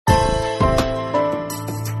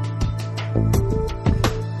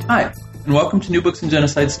Hi, and welcome to New Books in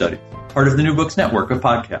Genocide Studies, part of the New Books Network of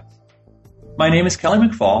podcasts. My name is Kelly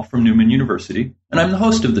McFall from Newman University, and I'm the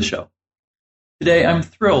host of the show. Today, I'm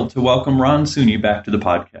thrilled to welcome Ron Suney back to the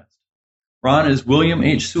podcast. Ron is William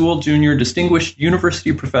H. Sewell Jr. Distinguished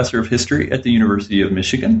University Professor of History at the University of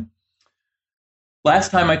Michigan.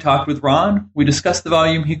 Last time I talked with Ron, we discussed the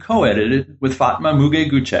volume he co-edited with Fatma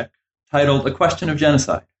Muge-Gucek, titled A Question of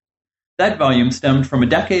Genocide. That volume stemmed from a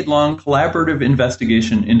decade-long collaborative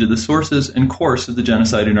investigation into the sources and course of the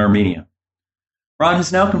genocide in Armenia. Ron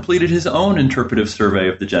has now completed his own interpretive survey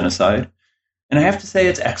of the genocide, and I have to say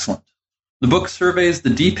it's excellent. The book surveys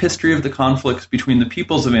the deep history of the conflicts between the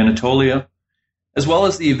peoples of Anatolia, as well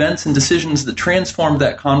as the events and decisions that transformed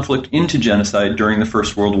that conflict into genocide during the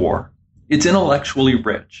First World War. It's intellectually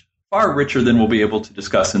rich, far richer than we'll be able to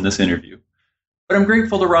discuss in this interview. But I'm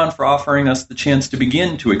grateful to Ron for offering us the chance to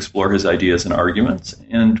begin to explore his ideas and arguments.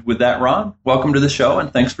 And with that, Ron, welcome to the show,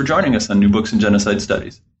 and thanks for joining us on New Books in Genocide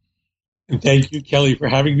Studies. And thank you, Kelly, for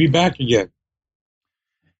having me back again.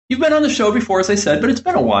 You've been on the show before, as I said, but it's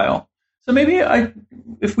been a while. So maybe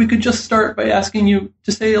if we could just start by asking you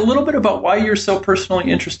to say a little bit about why you're so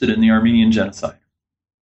personally interested in the Armenian genocide.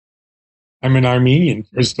 I'm an Armenian,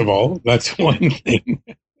 first of all. That's one thing.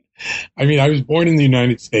 I mean, I was born in the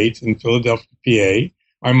United States, in Philadelphia, PA.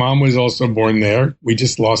 My mom was also born there. We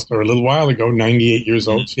just lost her a little while ago, 98 years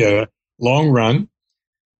old. She had a long run.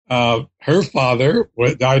 Her father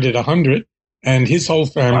died at 100, and his whole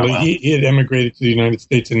family, he had emigrated to the United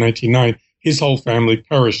States in 1909. His whole family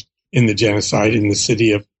perished in the genocide in the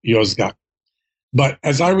city of Yozgat. But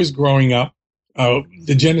as I was growing up,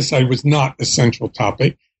 the genocide was not a central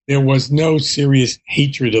topic. There was no serious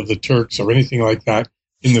hatred of the Turks or anything like that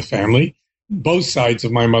in the family. Both sides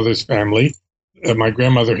of my mother's family, my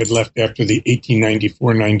grandmother had left after the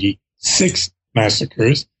 1894-96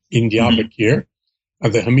 massacres in Diyarbakir,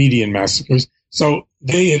 the Hamidian massacres. So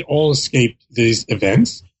they had all escaped these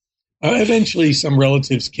events. Eventually, some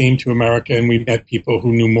relatives came to America, and we met people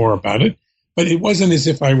who knew more about it. But it wasn't as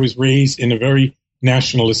if I was raised in a very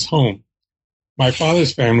nationalist home. My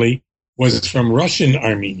father's family was from Russian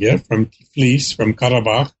Armenia, from Tiflis, from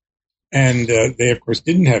Karabakh, and they, of course,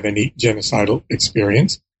 didn't have any genocidal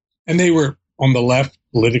experience. And they were on the left,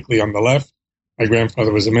 politically on the left. My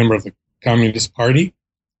grandfather was a member of the Communist Party,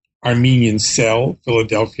 Armenian Cell,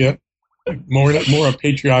 Philadelphia, more a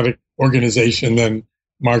patriotic organization than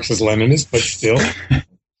Marxist-Leninist, but still,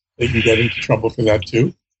 they can get into trouble for that,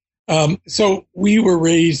 too. So we were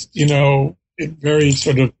raised, very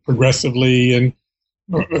sort of progressively and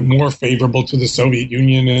more favorable to the Soviet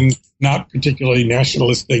Union and not particularly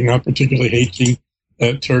nationalistic, not particularly hating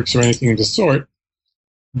Turks or anything of the sort.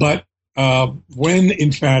 But when,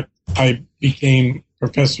 in fact, I became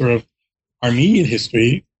professor of Armenian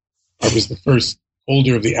history, I was the first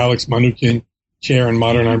holder of the Alex Manukyan Chair in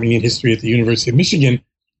Modern Armenian History at the University of Michigan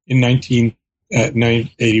in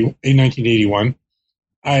 1981,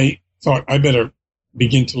 I thought I better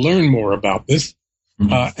begin to learn more about this.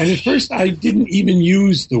 And at first, I didn't even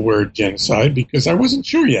use the word genocide because I wasn't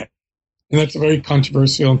sure yet. And that's a very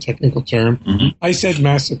controversial and technical term. Mm-hmm. I said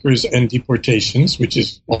massacres and deportations, which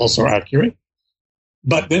is also accurate.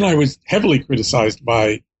 But then I was heavily criticized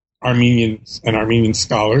by Armenians and Armenian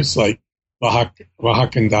scholars like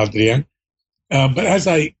Vahak and Dadrian. But as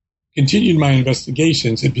I continued my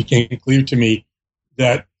investigations, it became clear to me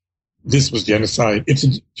that this was genocide. If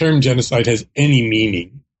the term genocide has any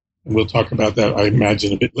meaning, and we'll talk about that, I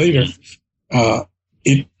imagine, a bit later,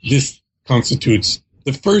 this constitutes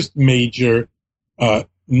the first major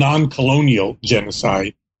non-colonial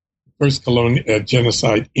genocide, first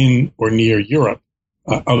genocide in or near Europe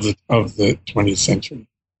of the 20th century.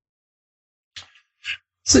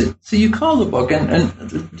 So you call the book, and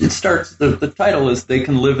it starts, the title is They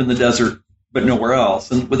Can Live in the Desert But Nowhere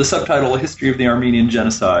Else, and with a subtitle, A History of the Armenian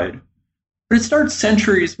Genocide. But it starts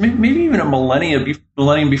centuries, maybe even a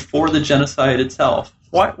millennium before the genocide itself.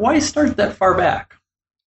 Why start that far back?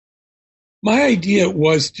 My idea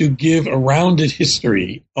was to give a rounded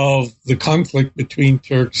history of the conflict between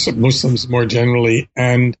Turks, Muslims more generally,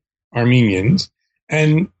 and Armenians,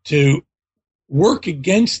 and to work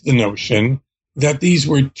against the notion that these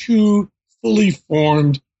were two fully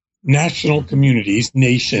formed national communities,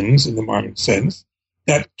 nations in the modern sense,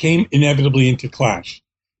 that came inevitably into clash.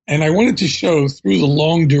 And I wanted to show through the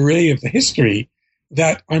longue durée of the history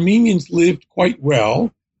that Armenians lived quite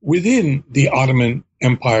well within the Ottoman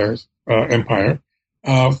Empire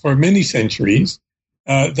for many centuries,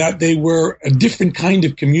 that they were a different kind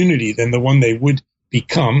of community than the one they would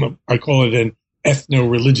become. I call it an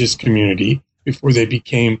ethno-religious community before they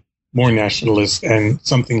became more nationalist and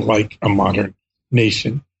something like a modern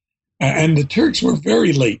nation. And the Turks were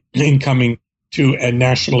very late in coming to a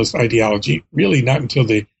nationalist ideology, really not until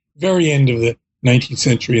the very end of the 19th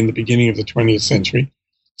century and the beginning of the 20th century.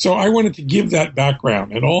 So I wanted to give that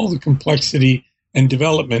background and all the complexity and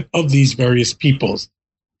development of these various peoples,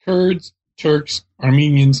 Kurds, Turks,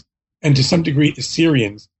 Armenians, and to some degree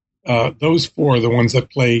Assyrians. Those four are the ones that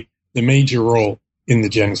play the major role in the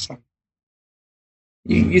genocide.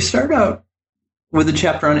 You start out with a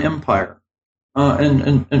chapter on empire,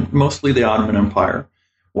 and mostly the Ottoman Empire.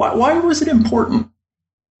 Why was it important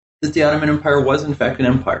that the Ottoman Empire was, in fact, an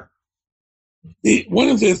empire? One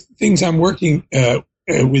of the things I'm working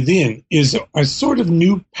within is a sort of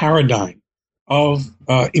new paradigm of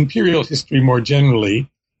imperial history more generally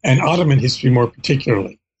and Ottoman history more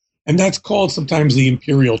particularly. And that's called sometimes the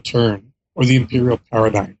imperial turn or the imperial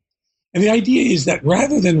paradigm. And the idea is that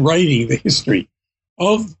rather than writing the history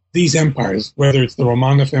of these empires, whether it's the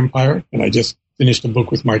Romanov Empire, and I just finished a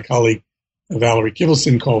book with my colleague Valerie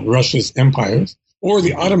Kivelson called Russia's Empires, or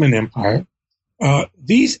the Ottoman Empire,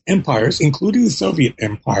 these empires, including the Soviet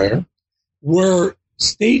Empire, were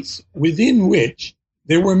states within which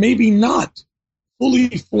there were maybe not fully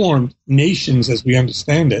formed nations as we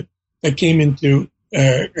understand it that came into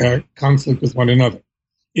conflict with one another.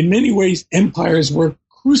 In many ways, empires were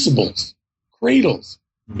crucibles, cradles,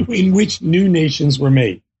 in which new nations were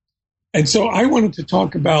made. And so I wanted to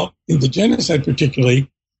talk about, in the genocide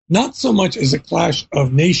particularly, not so much as a clash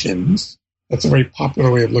of nations. That's a very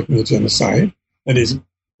popular way of looking at genocide. That is,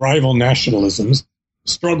 rival nationalisms,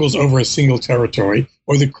 struggles over a single territory,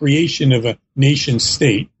 or the creation of a nation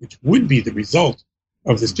state, which would be the result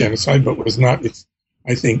of this genocide, but was not its,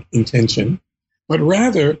 I think, intention. But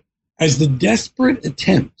rather, as the desperate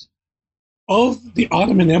attempt of the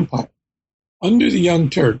Ottoman Empire under the Young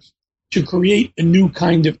Turks to create a new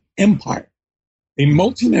kind of empire, a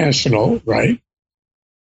multinational, right,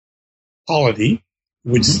 polity,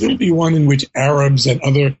 would still be one in which Arabs and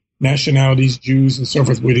other nationalities, Jews and so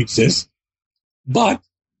forth, would exist, but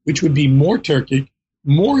which would be more Turkic,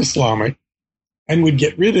 more Islamic, and would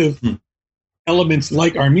get rid of elements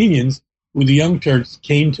like Armenians, who the Young Turks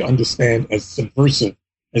came to understand as subversive,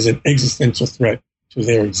 as an existential threat to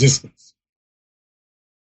their existence.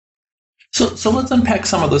 So let's unpack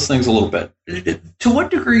some of those things a little bit. To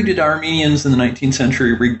what degree did Armenians in the 19th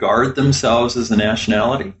century regard themselves as a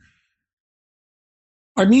nationality?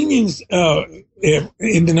 Armenians in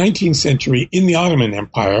the 19th century in the Ottoman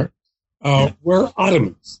Empire were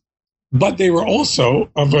Ottomans, but they were also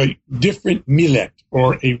of a different millet,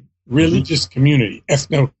 or a religious community,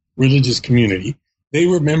 ethno-religious community. They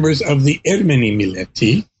were members of the Ermeni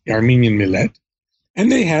milleti, the Armenian millet, and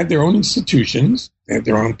they had their own institutions. They had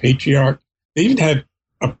their own patriarch. They even had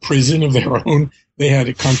a prison of their own. They had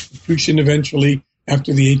a constitution eventually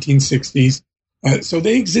after the 1860s. So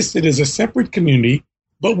they existed as a separate community,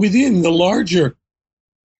 but within the larger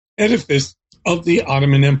edifice of the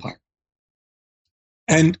Ottoman Empire.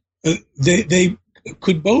 And they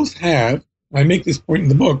could both have, I make this point in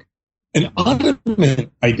the book, an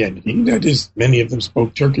Ottoman identity. That is, many of them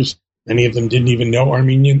spoke Turkish. Many of them didn't even know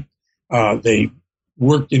Armenian. They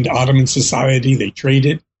worked in Ottoman society. They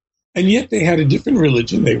traded. And yet they had a different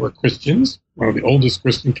religion. They were Christians, one of the oldest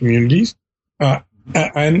Christian communities.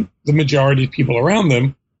 And the majority of people around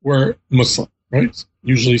them were Muslim, right?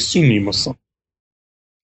 Usually Sunni Muslim.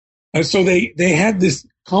 So they had this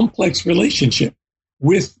complex relationship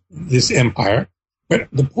with this empire. But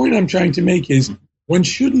the point I'm trying to make is one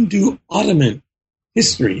shouldn't do Ottoman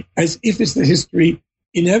history as if it's the history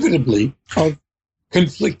inevitably of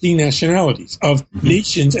conflicting nationalities, of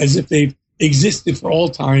nations as if they've existed for all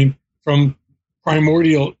time from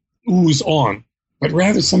primordial ooze on, but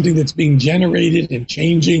rather something that's being generated and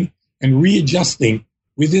changing and readjusting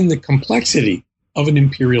within the complexity of an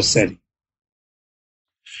imperial setting.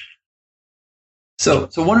 So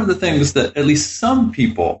one of the things that at least some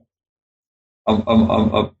people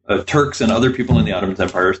of Turks and other people in the Ottoman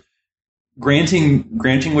empires, granting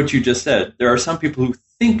what you just said, there are some people who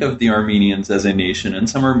think of the Armenians as a nation and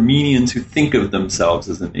some Armenians who think of themselves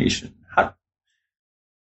as a nation.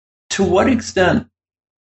 To what extent,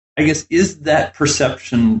 I guess, is that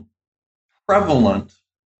perception prevalent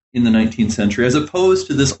in the 19th century as opposed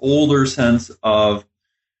to this older sense of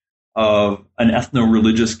an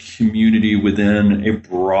ethno-religious community within a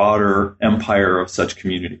broader empire of such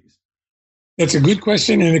communities? That's a good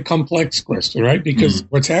question and a complex question, right? Because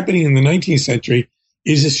what's happening in the 19th century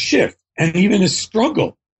is a shift and even a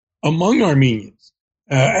struggle among Armenians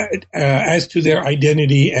as to their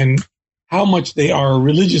identity and how much they are a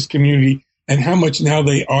religious community and how much now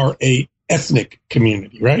they are a ethnic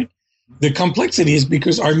community, right? The complexity is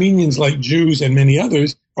because Armenians, like Jews and many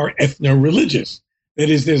others, are ethno-religious. That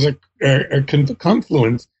is, there's a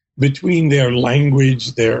confluence between their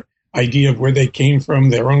language, their idea of where they came from,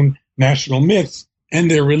 their own national myths, and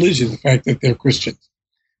their religion, the fact that they're Christians.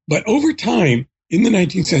 But over time, in the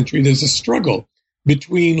 19th century, there's a struggle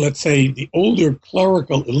between, let's say, the older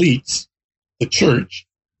clerical elites, the church,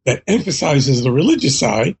 that emphasizes the religious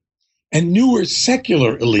side, and newer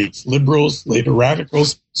secular elites, liberals, later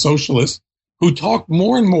radicals, socialists, who talk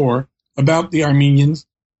more and more about the Armenians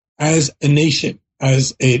as a nation,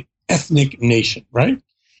 as an ethnic nation, right?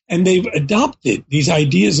 And they've adopted these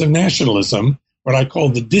ideas of nationalism, what I call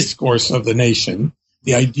the discourse of the nation,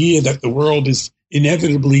 the idea that the world is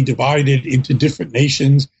inevitably divided into different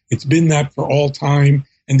nations. It's been that for all time.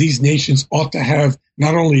 And these nations ought to have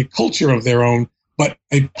not only a culture of their own, but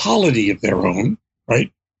a polity of their own,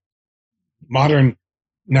 right? Modern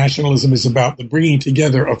nationalism is about the bringing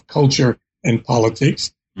together of culture and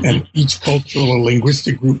politics. Mm-hmm. And each cultural or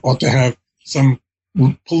linguistic group ought to have some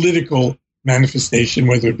political manifestation,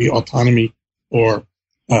 whether it be autonomy or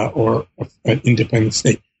an independent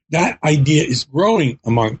state. That idea is growing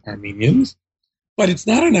among Armenians, but it's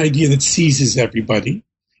not an idea that seizes everybody.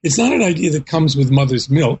 It's not an idea that comes with mother's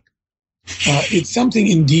milk. It's something,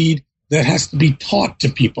 indeed, that has to be taught to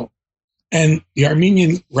people. And the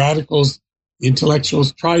Armenian radicals, the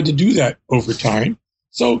intellectuals, tried to do that over time.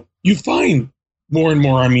 So you find more and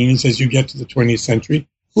more Armenians as you get to the 20th century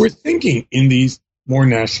who are thinking in these more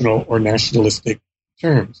national or nationalistic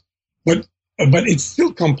terms. But it's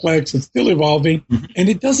still complex, it's still evolving, and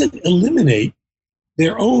it doesn't eliminate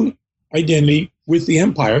their own identity with the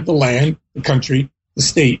empire, the land, the country, the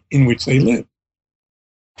state in which they live.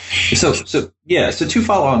 So two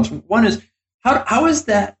follow-ons. One is, how is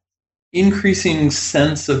that increasing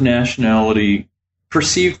sense of nationality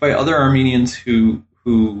perceived by other Armenians who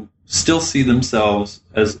still see themselves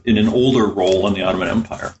as in an older role in the Ottoman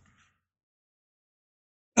Empire?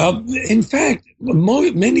 In fact,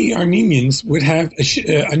 many Armenians would have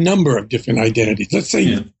a number of different identities. Let's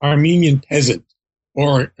say Armenian peasant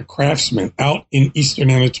or a craftsman out in eastern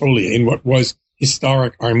Anatolia, in what was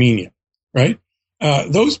historic Armenia, right?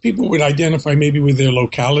 Those people would identify maybe with their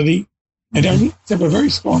locality, and Armenians have a very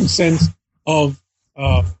strong sense of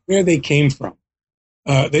where they came from.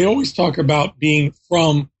 They always talk about being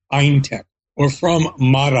from Aintab or from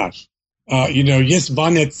Marash. Yes,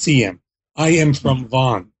 Vanetsiem. I am from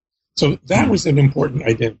Van. So that was an important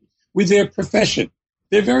identity. With their profession,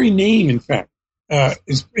 their very name, in fact,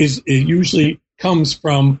 is usually comes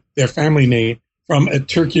from their family name, from a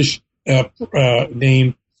Turkish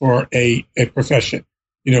name for a profession.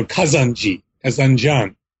 Kazanji,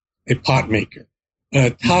 Kazanjan, a pot maker.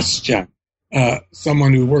 Tasjan,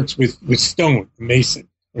 someone who works with stone, a mason,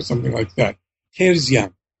 or something like that.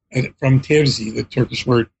 Terzian, from Terzi, the Turkish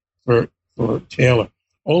word for tailor.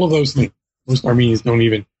 All of those things. Most Armenians don't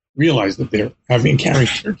even realize that they're carrying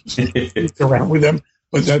Turkish around with them,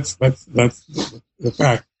 but that's the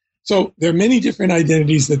fact. So there are many different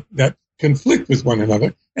identities that conflict with one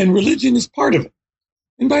another, and religion is part of it.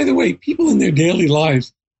 And by the way, people in their daily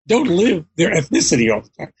lives don't live their ethnicity all the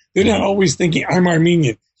time. They're not always thinking, I'm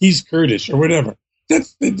Armenian, he's Kurdish, or whatever.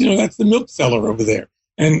 That's the milk seller over there,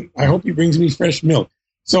 and I hope he brings me fresh milk.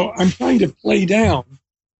 So I'm trying to play down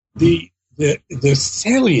the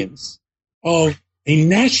salience of a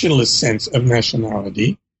nationalist sense of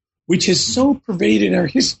nationality, which has so pervaded our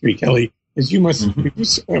history, Kelly, as you must be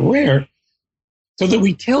aware, so that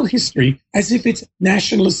we tell history as if it's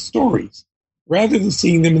nationalist stories, rather than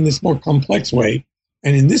seeing them in this more complex way,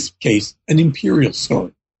 and in this case, an imperial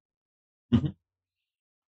story. Mm-hmm.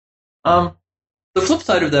 The flip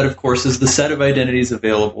side of that, of course, is the set of identities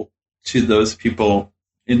available to those people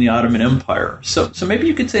in the Ottoman Empire. So maybe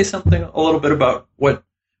you could say something a little bit about what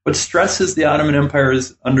stresses the Ottoman Empire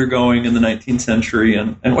is undergoing in the 19th century,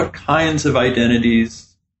 and what kinds of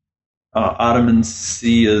identities Ottomans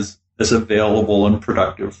see as available and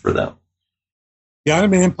productive for them. The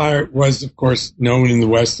Ottoman Empire was, of course, known in the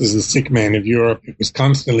West as the sick man of Europe. It was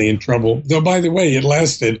constantly in trouble, though, by the way, it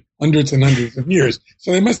lasted hundreds and hundreds of years.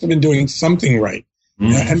 So they must have been doing something right.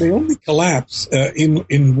 And they only collapse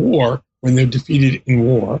in war when they're defeated in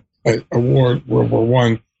war, a war, World War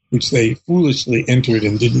I, which they foolishly entered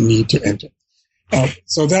and didn't need to enter.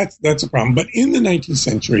 So that's a problem. But in the 19th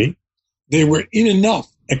century, they were in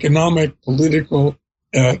enough economic, political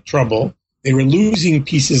trouble. They were losing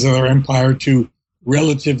pieces of their empire to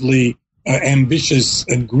relatively ambitious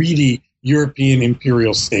and greedy European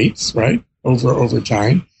imperial states, right, over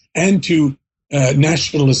time, and to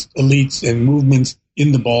nationalist elites and movements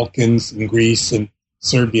in the Balkans and Greece and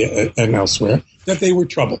Serbia and elsewhere, that they were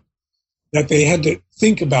troubled. that they had to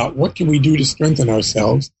think about what can we do to strengthen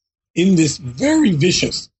ourselves in this very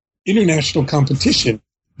vicious international competition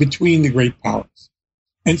between the great powers.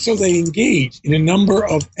 And so they engaged in a number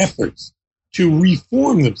of efforts to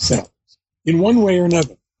reform themselves in one way or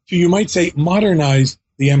another, to, you might say, modernize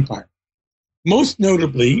the empire. Most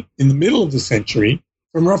notably, in the middle of the century,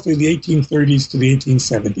 from roughly the 1830s to the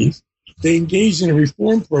 1870s, they engaged in a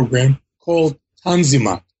reform program called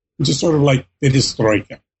Tanzimat, which is sort of like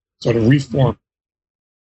perestroika, sort of reform.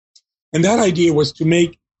 And that idea was to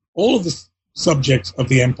make all of the subjects of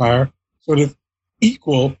the empire sort of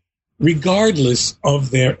equal, regardless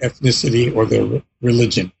of their ethnicity or their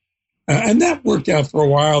religion. And that worked out for a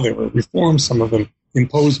while. There were reforms, some of them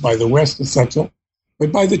imposed by the West, etc.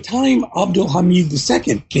 But by the time Abdul Hamid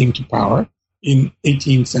II came to power in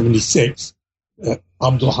 1876,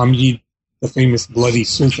 Abdul Hamid, the famous Bloody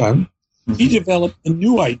Sultan, he developed a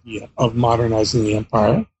new idea of modernizing the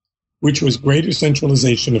empire, which was greater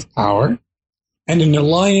centralization of power and an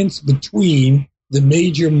alliance between the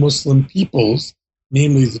major Muslim peoples,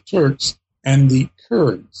 namely the Turks and the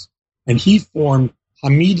Kurds. And he formed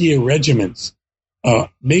Hamidiya regiments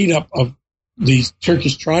made up of these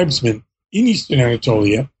Turkish tribesmen in eastern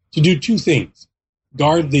Anatolia to do two things: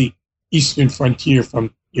 guard the eastern frontier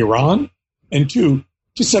from Iran, and two,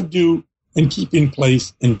 to subdue and keep in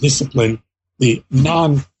place and discipline the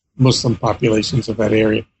non-Muslim populations of that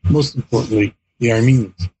area, most importantly, the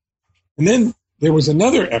Armenians. And then there was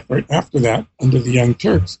another effort after that under the Young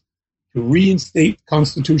Turks to reinstate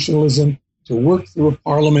constitutionalism, to work through a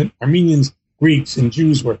parliament. Armenians, Greeks, and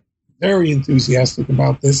Jews were very enthusiastic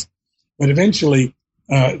about this, but eventually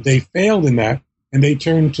they failed in that, and they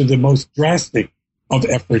turned to the most drastic of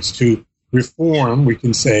efforts to reform, we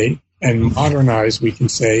can say, and modernize, we can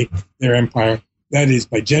say, their empire. That is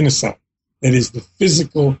by genocide. That is the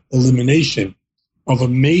physical elimination of a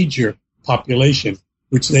major population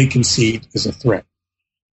which they conceived as a threat.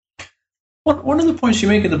 One of the points you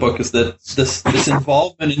make in the book is that this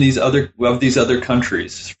involvement in these other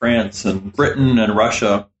countries, France and Britain and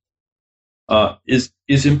Russia,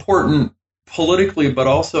 is important politically, but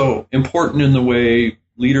also important in the way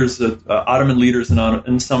leaders, Ottoman leaders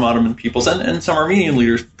and some Ottoman peoples and some Armenian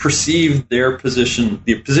leaders perceive their position,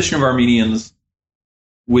 the position of Armenians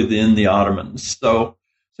within the Ottomans. So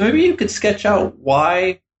maybe you could sketch out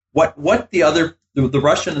what the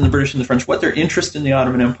Russian and the British and the French, what their interest in the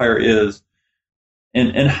Ottoman Empire is,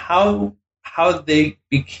 and how they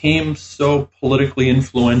became so politically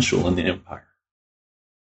influential in the empire.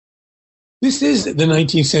 This is the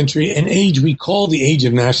 19th century, an age we call the age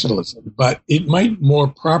of nationalism, but it might more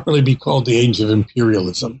properly be called the age of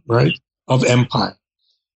imperialism, right? Of empire.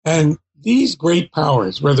 And these great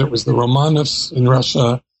powers, whether it was the Romanovs in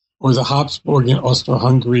Russia or the Habsburg in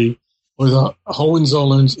Austro-Hungary or the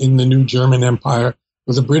Hohenzollerns in the new German Empire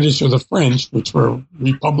or the British or the French, which were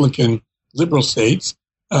republican liberal states,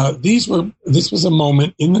 this was a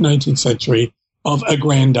moment in the 19th century of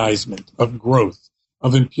aggrandizement, of growth,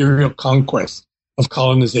 of imperial conquest, of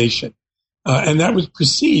colonization. And that would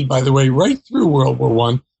proceed, by the way, right through World War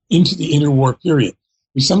I into the interwar period.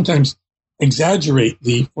 We sometimes exaggerate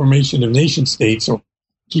the formation of nation states or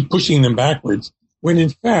keep pushing them backwards, when in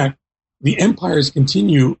fact the empires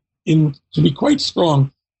continue to be quite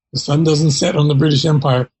strong. The sun doesn't set on the British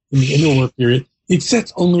Empire in the interwar period. It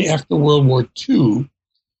sets only after World War II,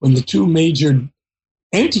 when the two major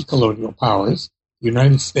anti-colonial powers, the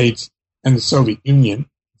United States and the Soviet Union, in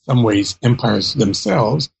some ways empires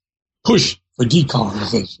themselves, push for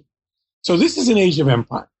decolonization. So this is an age of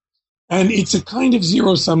empire. And it's a kind of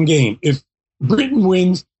zero-sum game. If Britain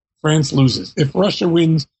wins, France loses. If Russia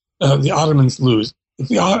wins, the Ottomans lose. If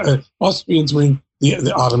the Austrians win,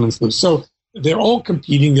 the Ottomans lose. So they're all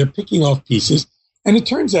competing. They're picking off pieces. And it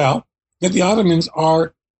turns out that the Ottomans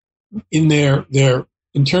are, in their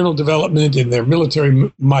internal development, in their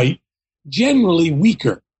military might, generally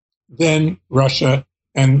weaker than Russia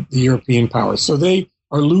and the European powers. So they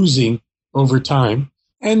are losing over time.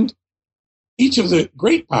 And each of the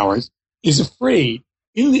great powers is afraid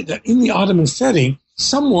in the Ottoman setting,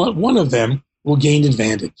 one of them will gain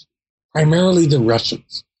advantage, primarily the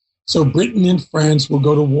Russians. So Britain and France will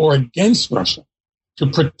go to war against Russia to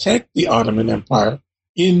protect the Ottoman Empire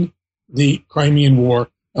in the Crimean War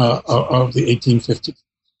of the 1850s.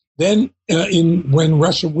 Then when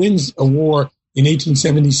Russia wins a war in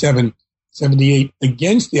 1877-78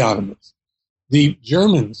 against the Ottomans, the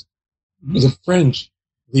Germans, the French,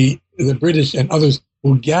 the British, and others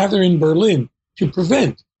will gather in Berlin to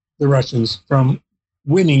prevent the Russians from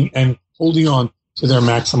winning and holding on to their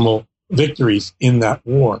maximal victories in that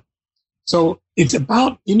war. So it's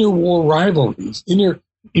about interwar rivalries, inner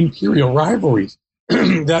imperial rivalries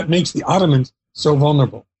that makes the Ottomans so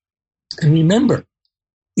vulnerable. And remember,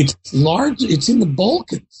 it's in the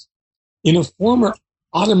Balkans, in a former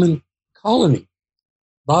Ottoman colony,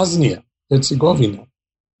 Bosnia, Herzegovina,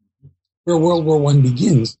 where World War I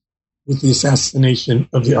begins with the assassination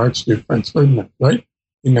of the Archduke Franz Ferdinand, right,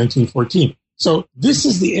 in 1914. So this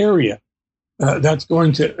is the area that's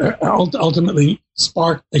going to ultimately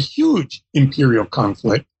spark a huge imperial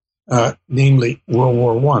conflict, namely World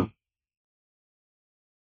War I.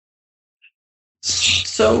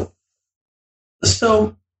 So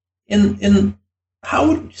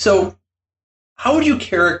how would you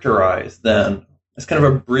characterize then, as kind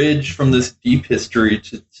of a bridge from this deep history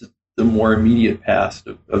to the more immediate past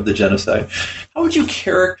of the genocide, how would you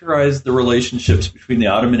characterize the relationships between the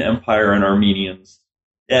Ottoman Empire and Armenians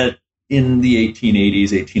in the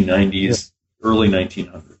 1880s, 1890s, early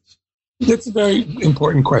 1900s? That's a very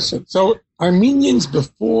important question. So Armenians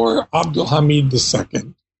before Abdulhamid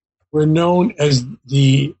II were known as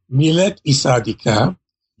the Millet Isadika,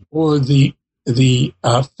 or the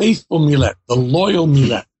faithful Millet, the loyal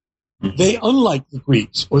Millet. They, unlike the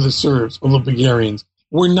Greeks or the Serbs or the Bulgarians,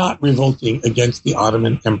 were not revolting against the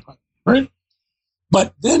Ottoman Empire, right?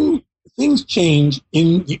 But then things change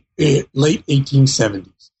in the late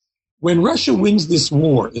 1870s. When Russia wins this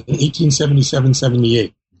war in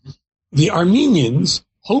 1877-78, the Armenians,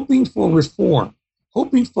 hoping for reform,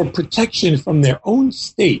 hoping for protection from their own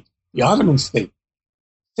state, the Ottoman state,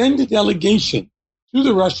 send a delegation to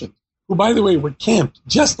the Russians, who, by the way, were camped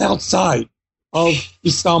just outside of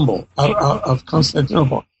Istanbul, of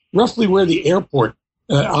Constantinople, roughly where the airport,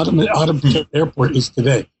 Ottoman airport is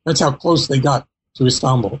today. That's how close they got to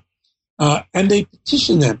Istanbul. And they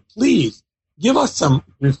petition them, please, give us some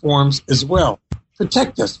reforms as well.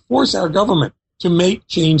 Protect us, force our government to make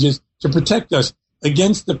changes to protect us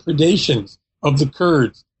against the predations of the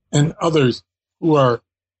Kurds and others who are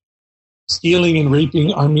stealing and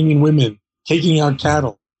raping Armenian women, taking our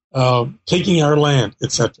cattle, taking our land,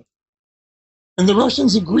 etc. And the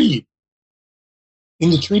Russians agreed. In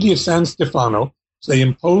the Treaty of San Stefano, they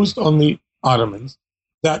imposed on the Ottomans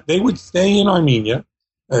that they would stay in Armenia,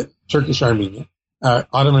 Turkish Armenia,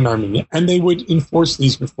 Ottoman Armenia, and they would enforce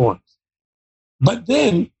these reforms. But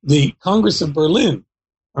then the Congress of Berlin,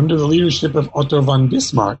 under the leadership of Otto von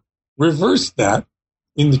Bismarck, reversed that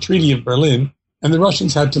in the Treaty of Berlin, and the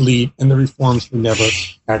Russians had to leave, and the reforms were never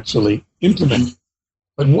actually implemented.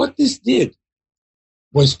 But what this did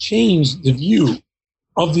was change the view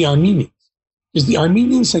of the Armenians, because the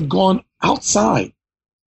Armenians had gone outside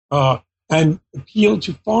and appealed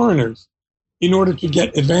to foreigners in order to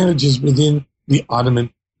get advantages within the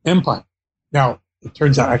Ottoman Empire. Now, it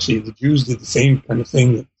turns out actually the Jews did the same kind of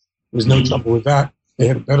thing. There was no trouble with that. They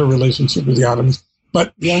had a better relationship with the Ottomans.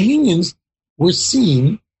 But the Armenians were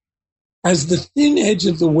seen as the thin edge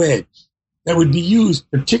of the wedge that would be used,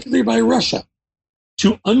 particularly by Russia,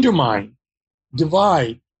 to undermine,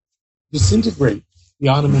 divide, disintegrate the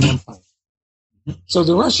Ottoman Empire. So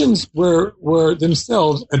the Russians were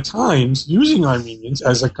themselves at times using Armenians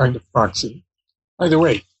as a kind of proxy. By the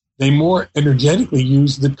way, they more energetically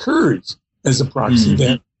used the Kurds as a proxy.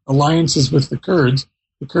 Their alliances with the Kurds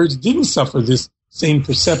didn't suffer this same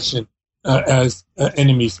perception as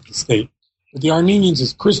enemies of the state. But the Armenians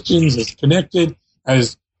as Christians, as connected,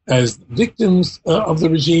 as victims of the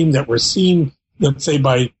regime that were seen, let's say,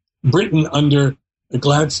 by Britain under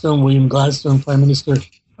William Gladstone, Prime Minister,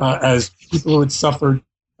 as people who had suffered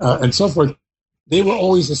and so forth, they were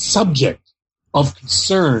always a subject of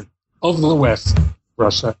concern of the West,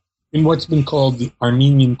 Russia, in what's been called the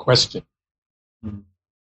Armenian question.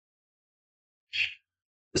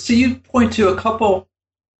 So you point to a couple,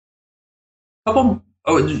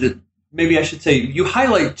 maybe I should say, you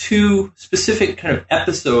highlight two specific kind of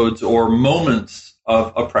episodes or moments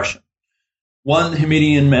of oppression. One, the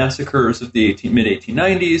Hamidian massacres of the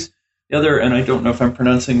mid-1890s. The other, and I don't know if I'm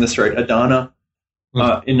pronouncing this right, Adana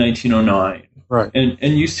in 1909. Right.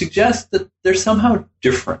 And you suggest that they're somehow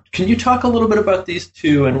different. Can you talk a little bit about these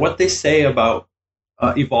two and what they say about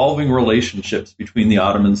evolving relationships between the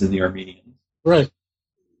Ottomans and the Armenians? Right.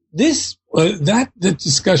 That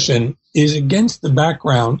discussion is against the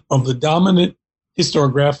background of the dominant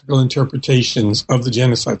historiographical interpretations of the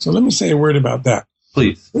genocide. So let me say a word about that.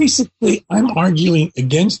 Please. Basically, I'm arguing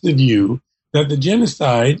against the view that the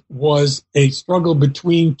genocide was a struggle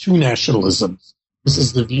between two nationalisms. This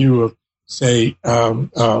is the view of, say,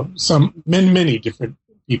 many different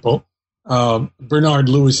people. Bernard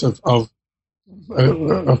Lewis of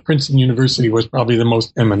Princeton University was probably the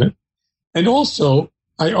most eminent. And also,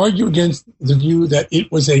 I argue against the view that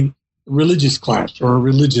it was a religious clash or a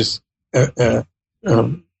religious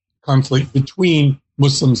conflict between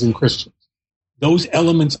Muslims and Christians. Those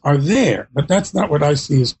elements are there, but that's not what I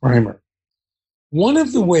see as primary. One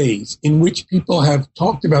of the ways in which people have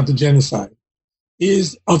talked about the genocide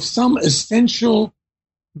is of some essential,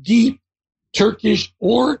 deep Turkish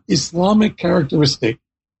or Islamic characteristic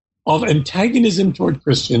of antagonism toward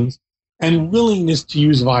Christians and willingness to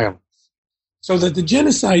use violence. So that the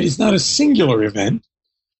genocide is not a singular event,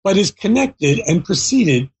 but is connected and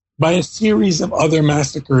preceded by a series of other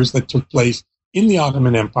massacres that took place in the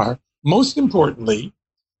Ottoman Empire. Most importantly,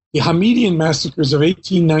 the Hamidian massacres of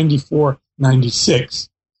 1894-96,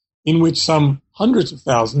 in which some hundreds of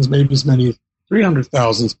thousands, maybe as many as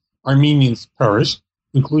 300,000 Armenians perished,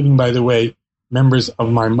 including, by the way, members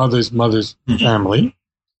of my mother's family.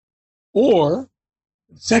 Or,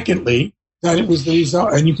 secondly, that it was the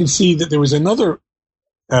result, and you can see that there was another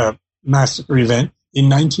massacre event in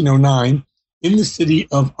 1909 in the city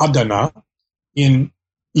of Adana in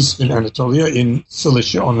eastern Anatolia, in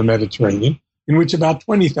Cilicia on the Mediterranean, in which about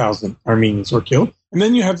 20,000 Armenians were killed. And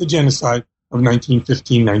then you have the genocide of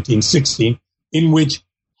 1915, 1916, in which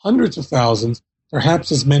hundreds of thousands,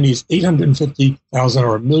 perhaps as many as 850,000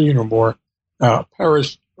 or a million or more,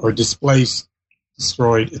 perished or displaced,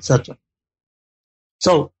 destroyed, etc.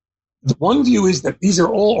 So the one view is that these are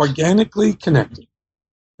all organically connected,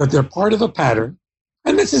 that they're part of a pattern.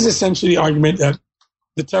 And this is essentially the argument that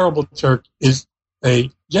the terrible Turk is a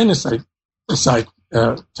genocide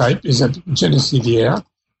type, is a genocidaire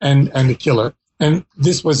and a killer. And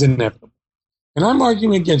this was inevitable. And I'm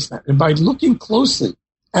arguing against that. And by looking closely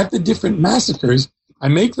at the different massacres, I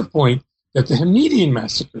make the point that the Hamidian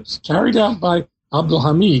massacres carried out by Abdul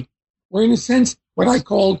Hamid were, in a sense, what I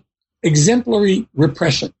called exemplary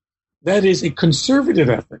repression. That is a conservative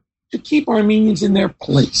effort to keep Armenians in their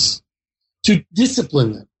place, to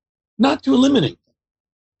discipline them, not to eliminate them,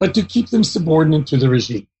 but to keep them subordinate to the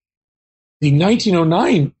regime. The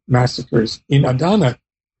 1909 massacres in Adana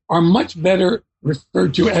are much better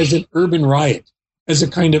referred to as an urban riot, as a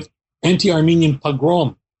kind of anti-Armenian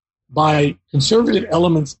pogrom by conservative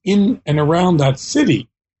elements in and around that city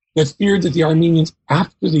that feared that the Armenians,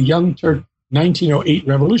 after the Young Turk 1908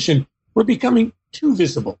 revolution, were becoming too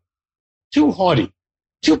visible, too haughty,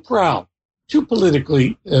 too proud, too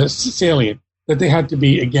politically salient, that they had to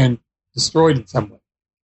be, again, destroyed in some way.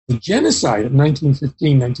 The genocide of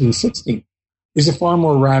 1915, 1916 is a far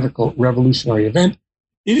more radical revolutionary event.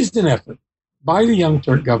 It is an effort by the Young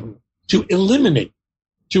Turk government to eliminate,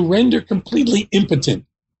 to render completely impotent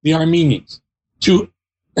the Armenians, to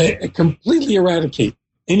completely eradicate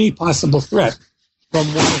any possible threat from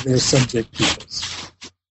one of their subject peoples.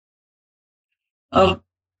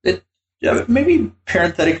 Maybe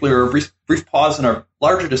parenthetically, or a brief pause in our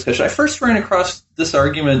larger discussion, I first ran across this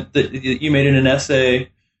argument that you made in an essay,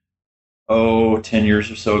 10 years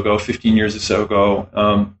or so ago, 15 years or so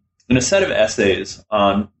ago, in a set of essays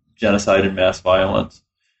on genocide and mass violence.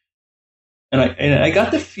 And I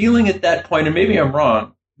got the feeling at that point, and maybe I'm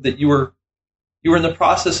wrong, that you were in the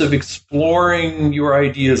process of exploring your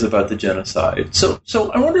ideas about the genocide.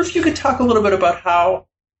 So I wonder if you could talk a little bit about how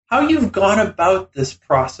you've gone about this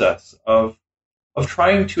process of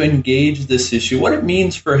trying to engage this issue, what it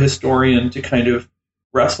means for a historian to kind of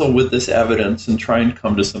wrestle with this evidence and try and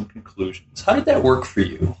come to some conclusions. How did that work for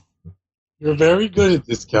you? You're very good at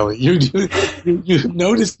this, Kelly. You've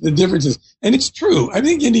noticed the differences. And it's true. I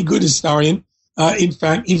think any good historian, in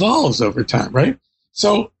fact, evolves over time, right?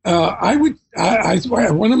 So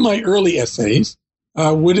one of my early essays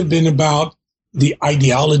would have been about the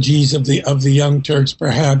ideologies of the Young Turks,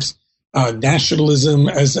 perhaps nationalism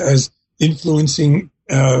as influencing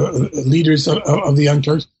leaders of the Young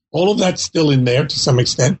Turks. All of that's still in there to some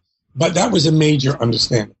extent, but that was a major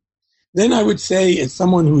understanding. Then I would say, as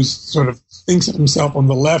someone who sort of thinks of himself on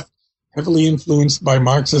the left, heavily influenced by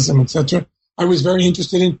Marxism, etc., I was very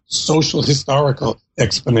interested in social historical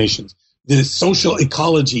explanations, the social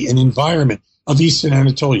ecology and environment of Eastern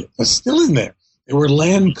Anatolia. That's still in there. There were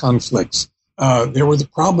land conflicts. There were the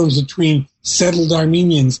problems between settled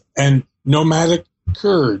Armenians and nomadic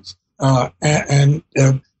Kurds and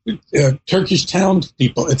Turkish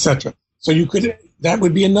townspeople, etc. So that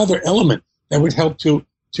would be another element that would help to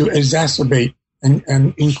exacerbate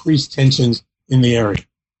and increase tensions in the area.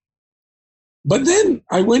 But then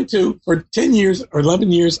I for 10 years or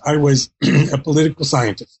 11 years, I was a political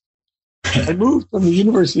scientist. I moved from the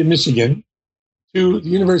University of Michigan to the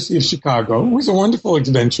University of Chicago. It was a wonderful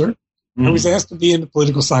adventure. I was asked to be in the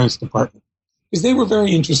political science department because they were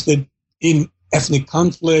very interested in ethnic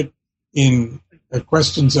conflict, in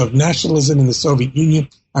questions of nationalism in the Soviet Union.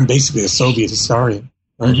 I'm basically a Soviet historian,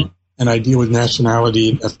 right? and I deal with nationality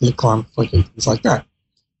and ethnic conflict and things like that.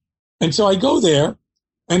 And so I go there,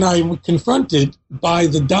 and I'm confronted by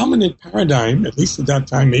the dominant paradigm, at least at that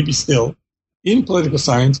time, maybe still, in political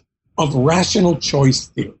science, of rational choice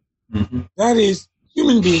theory. Mm-hmm. That is,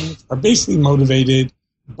 human beings are basically motivated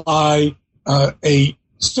by a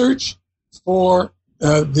search for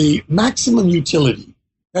the maximum utility.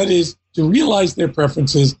 That is, to realize their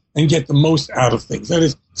preferences and get the most out of things. That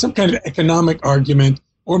is, some kind of economic argument,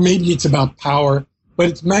 or maybe it's about power, but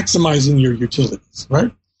it's maximizing your utilities,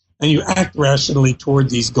 right? And you act rationally toward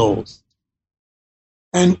these goals.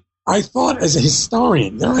 And I thought, as a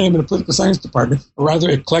historian, there I am in a political science department, a rather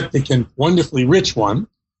eclectic and wonderfully rich one,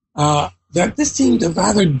 that this seemed a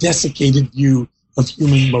rather desiccated view of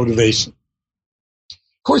human motivation.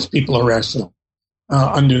 Of course, people are rational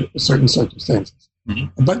under certain circumstances,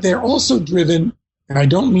 but they're also driven, and I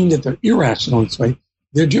don't mean that they're irrational in this way,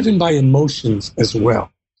 they're driven by emotions as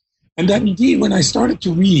well. And that indeed, when I started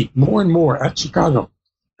to read more and more at Chicago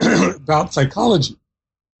about psychology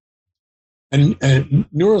and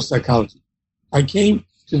neuropsychology, I came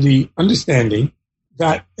to the understanding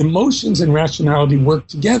that emotions and rationality work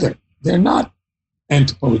together. They're not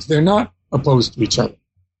antipodes. They're not opposed to each other.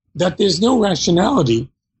 That there's no rationality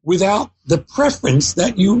without the preference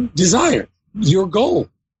that you desire, your goal.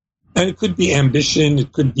 And it could be ambition,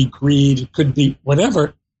 it could be greed, it could be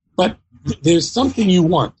whatever, but there's something you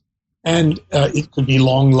want. And it could be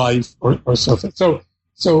long life or so forth.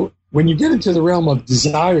 So when you get into the realm of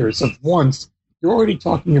desires, of wants, you're already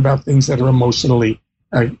talking about things that are emotionally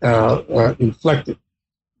inflected.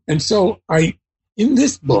 And so in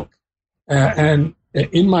this book, and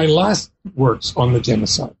in my last works on the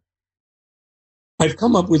genocide, I've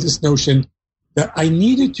come up with this notion that I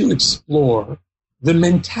needed to explore the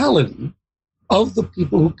mentality of the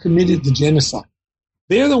people who committed the genocide.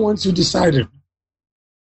 They're the ones who decided.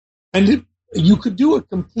 And you could do a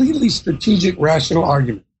completely strategic, rational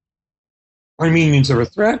argument. Armenians are a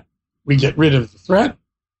threat. We get rid of the threat.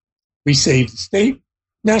 We save the state.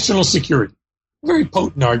 National security. A very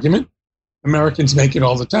potent argument. Americans make it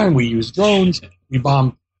all the time. We use drones. We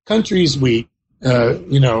bomb countries. We,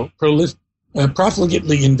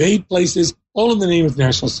 profligately invade places, all in the name of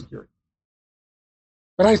national security.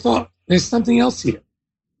 But I thought, there's something else here.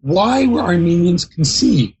 Why were Armenians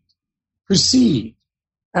perceived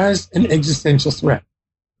as an existential threat?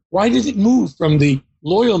 Why did it move from the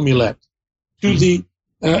loyal millet to the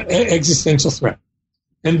existential threat?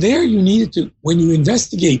 And there you needed to, when you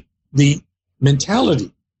investigate the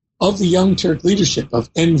mentality of the Young Turk leadership of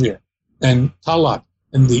Enver and Talat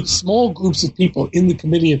and the small groups of people in the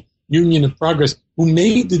Committee of Union of Progress who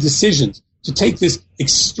made the decisions to take this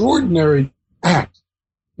extraordinary act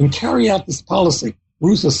and carry out this policy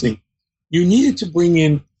ruthlessly, you needed to bring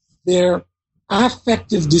in their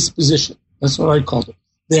affective disposition. That's what I called it.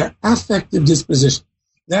 Their affective disposition.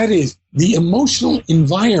 That is, the emotional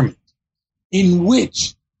environment in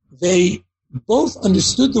which they both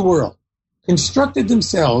understood the world, constructed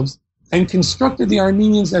themselves, and constructed the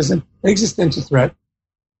Armenians as an existential threat.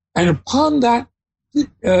 And upon that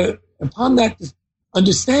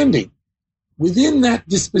understanding, within that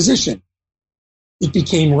disposition, it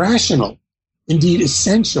became rational, indeed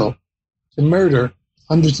essential, to murder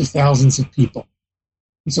hundreds of thousands of people.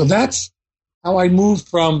 And so that's how I moved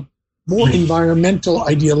from more environmental,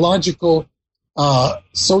 ideological,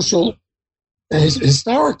 social,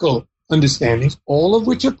 historical understandings, all of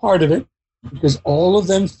which are part of it, because all of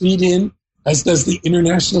them feed in, as does the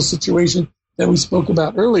international situation that we spoke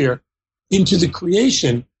about earlier, into the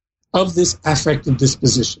creation of this affective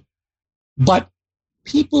disposition. But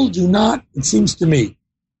people do not, it seems to me,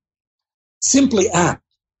 simply act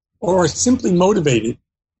or are simply motivated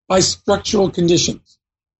by structural conditions.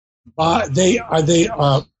 They are,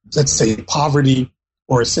 let's say, poverty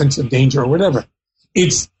or a sense of danger or whatever.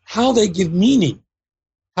 It's how they give meaning,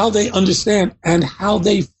 how they understand, and how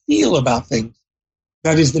they feel about things.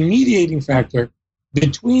 That is the mediating factor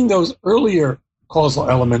between those earlier causal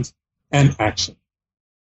elements and action.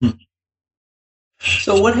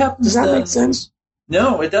 So what happens? Does that make sense?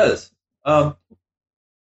 No, it does.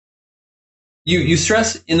 You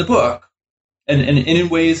stress in the book, and in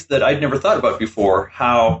ways that I'd never thought about before,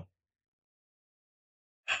 how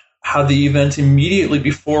the events immediately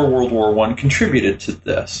before World War I contributed to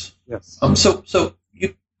this. Yes. So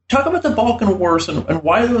you talk about the Balkan Wars and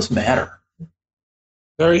why those matter.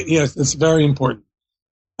 Yes, it's very important.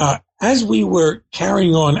 As we were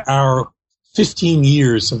carrying on our 15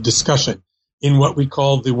 years of discussion in what we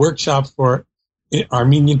call the Workshop for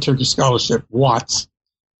Armenian Turkish Scholarship, WATS,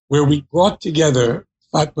 where we brought together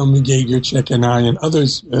Fatma Mugay Gürçek and I and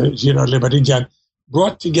others, Girard Lebaridyan,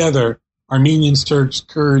 brought together Armenians, Turks,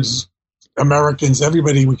 Kurds, Americans,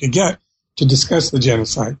 everybody we could get to discuss the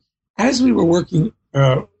genocide. As we were working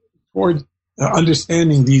toward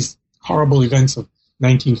understanding these horrible events of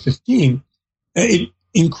 1915, it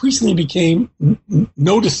increasingly became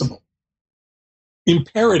noticeable,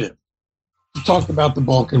 imperative to talk about the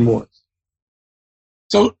Balkan Wars.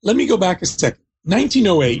 So let me go back a second.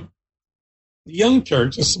 1908, the Young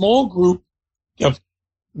Turks, a small group of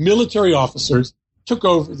military officers, took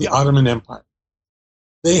over the Ottoman Empire.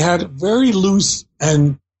 They had a very loose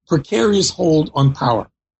and precarious hold on power.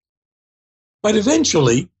 But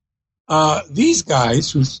eventually, these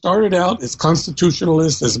guys who started out as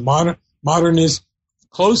constitutionalists, as modernists,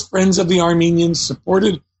 close friends of the Armenians,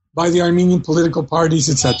 supported by the Armenian political parties,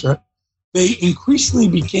 etc., they increasingly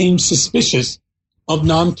became suspicious of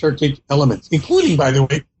non-Turkic elements, including, by the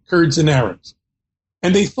way, Kurds and Arabs.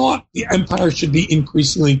 And they thought the empire should be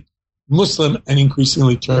increasingly Muslim and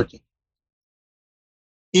increasingly Turkic.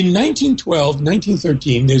 In 1912,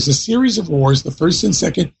 1913, there's a series of wars, the First and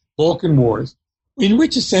Second Balkan Wars, in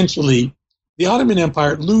which essentially the Ottoman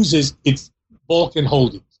Empire loses its Balkan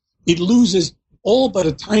holdings. It loses all but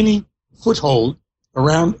a tiny foothold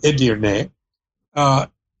around Edirne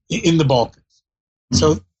in the Balkans.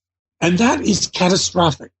 So, and that is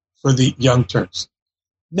catastrophic for the Young Turks.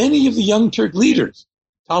 Many of the Young Turk leaders,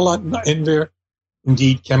 Talat Enver,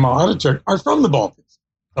 indeed Kemal Ataturk, are from the Balkans,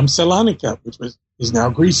 from Salonika, which is now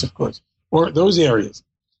Greece, of course, or those areas.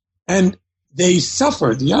 And they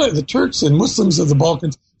suffer, the Turks and Muslims of the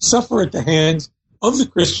Balkans suffer at the hands of the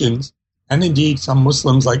Christians, and indeed some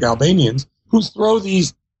Muslims like Albanians, who throw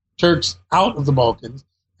these Turks out of the Balkans,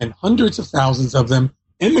 and hundreds of thousands of them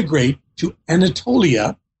emigrate to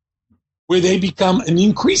Anatolia, where they become an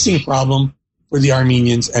increasing problem for the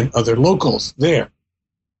Armenians and other locals there.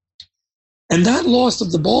 And that loss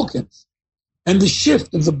of the Balkans and the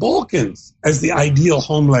shift of the Balkans as the ideal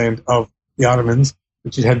homeland of the Ottomans,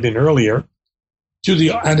 which it had been earlier,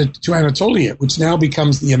 to Anatolia, which now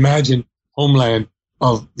becomes the imagined homeland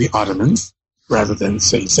of the Ottomans, rather than,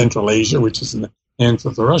 say, Central Asia, which is in the hands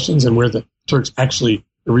of the Russians and where the Turks actually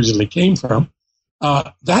originally came from.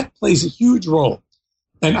 That plays a huge role.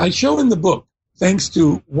 And I show in the book, thanks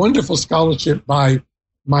to wonderful scholarship by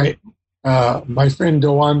my friend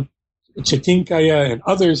Doğan Çetinkaya and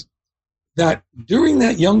others, that during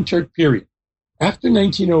that Young Turk period, after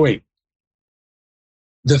 1908,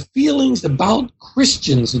 the feelings about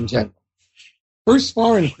Christians in general, first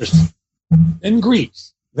foreign Christians, then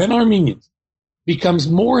Greeks, then Armenians, becomes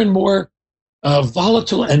more and more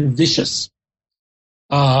volatile and vicious.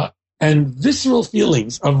 And visceral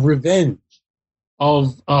feelings of revenge,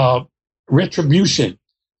 of retribution,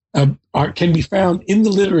 can be found in the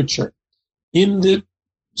literature, in the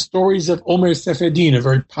stories of Ömer Seferdin, a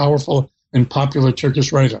very powerful and popular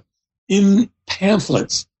Turkish writer, in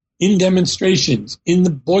pamphlets, in demonstrations, in the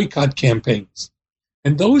boycott campaigns.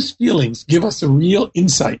 And those feelings give us a real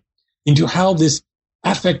insight into how this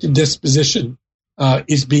affective disposition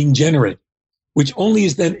is being generated, which only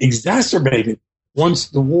is then exacerbated once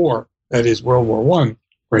the war, that is World War I,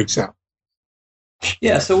 breaks out.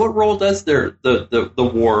 Yeah, so what role does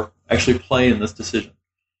the war actually play in this decision?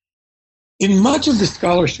 In much of the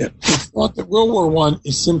scholarship, it's thought that World War I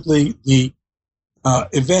is simply the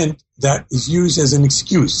event that is used as an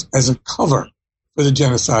excuse, as a cover for the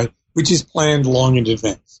genocide, which is planned long in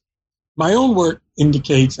advance. My own work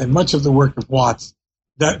indicates, and much of the work of Watts,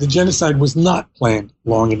 that the genocide was not planned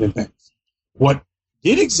long in advance. What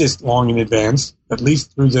did exist long in advance, at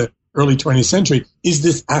least through the early 20th century, is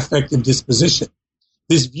this affective disposition,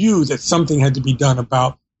 this view that something had to be done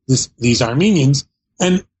about these Armenians,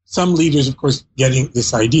 and some leaders, of course, getting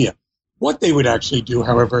this idea. What they would actually do,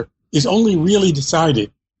 however, is only really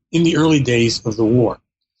decided in the early days of the war.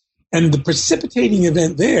 And the precipitating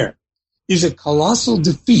event there is a colossal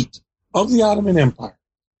defeat of the Ottoman Empire,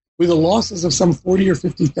 with the losses of some 40 or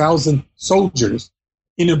 50,000 soldiers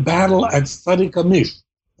in a battle at Sarıkamış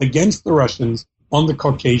against the Russians on the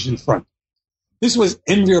Caucasian front. This was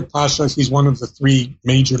Enver Pasha. He's one of the three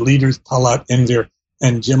major leaders, Talat Enver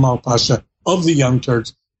and Cemal Pasha, of the Young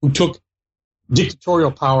Turks, who took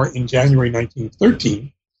dictatorial power in January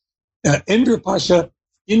 1913. Enver Pasha,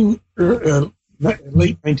 in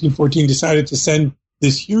late 1914, decided to send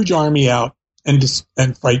this huge army out and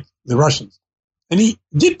fight the Russians. And he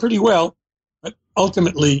did pretty well, but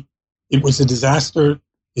ultimately it was a disaster.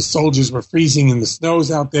 His soldiers were freezing in the snows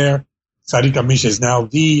out there. Sarıkamış is now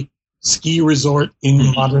the ski resort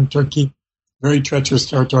in modern Turkey, very treacherous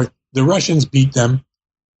territory. The Russians beat them.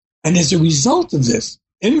 And as a result of this,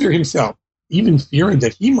 Enver himself, even fearing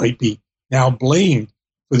that he might be now blamed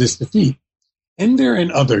for this defeat, Enver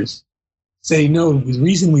and others say, no, the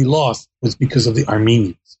reason we lost was because of the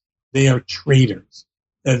Armenians. They are traitors.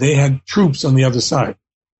 They had troops on the other side.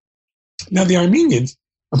 Now, the Armenians,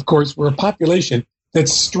 of course, were a population that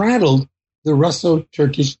straddled the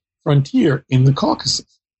Russo-Turkish frontier in the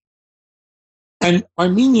Caucasus. And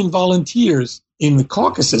Armenian volunteers in the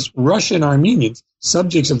Caucasus, Russian Armenians,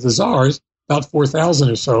 subjects of the Tsars, about 4,000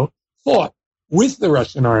 or so, fought with the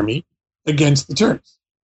Russian army against the Turks.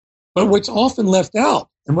 But what's often left out,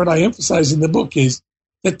 and what I emphasize in the book, is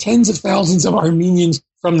that tens of thousands of Armenians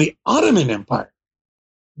from the Ottoman Empire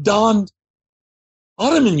donned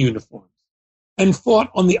Ottoman uniforms and fought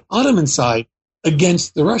on the Ottoman side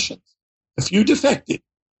against the Russians. A few defected,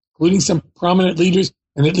 including some prominent leaders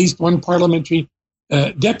and at least one parliamentary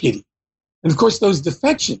deputy. And of course, those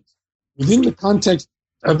defections, within the context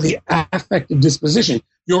of the affective disposition,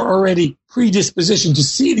 you're already predispositioned to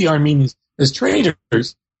see the Armenians as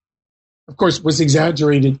traitors, of course, was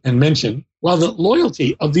exaggerated and mentioned, while the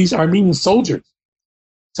loyalty of these Armenian soldiers,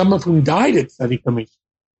 some of whom died at Sarikamish,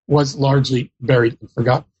 was largely buried and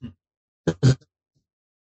forgotten.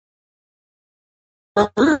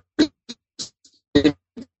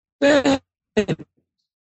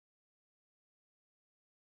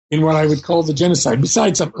 In what I would call the genocide,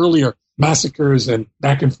 besides some earlier massacres and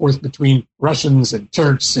back and forth between Russians and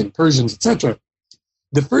Turks and Persians, etc.,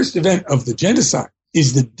 the first event of the genocide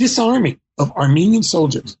is the disarming of Armenian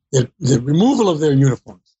soldiers, the removal of their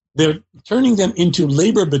uniforms. They're turning them into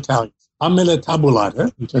labor battalions, amele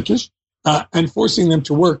tabulata in Turkish, and forcing them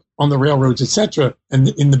to work on the railroads, etc., and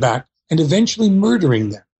in the back, and eventually murdering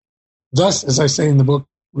them. Thus, as I say in the book,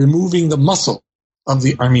 removing the muscle of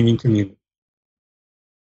the Armenian community.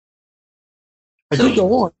 I could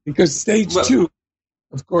go on, because stage two,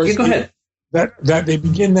 of course, yeah, go ahead. That they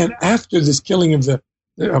begin then, after this killing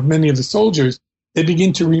of many of the soldiers, they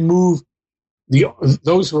begin to remove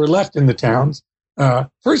those who are left in the towns.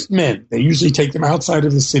 First men, they usually take them outside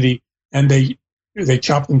of the city and they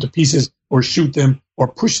chop them to pieces or shoot them or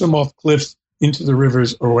push them off cliffs into the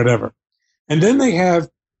rivers or whatever. And then they have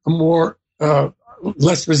a more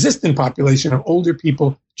less resistant population of older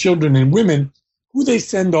people, children and women, who they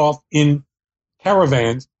send off in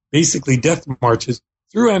caravans, basically death marches,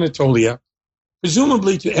 through Anatolia,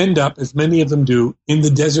 presumably to end up, as many of them do, in the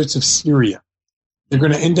deserts of Syria. They're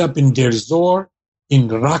going to end up in Deir Zor, in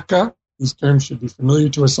Raqqa. These terms should be familiar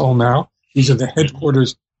to us all now. These are the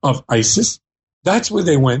headquarters of ISIS. That's where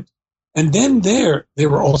they went. And then there, they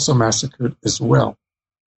were also massacred as well.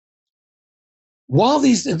 While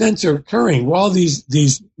these events are occurring, while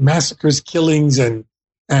these massacres, killings, and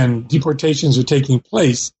deportations are taking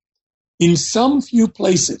place, in some few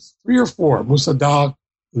places, 3 or 4, Musadag,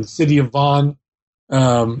 in the city of Van,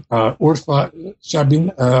 Urfa,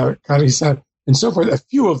 Shabin, Karisa, and so forth, a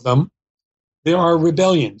few of them, there are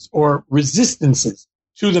rebellions or resistances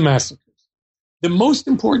to the massacres. The most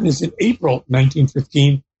important is in April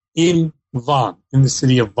 1915 in Van, in the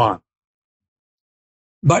city of Van.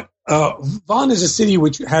 But Van is a city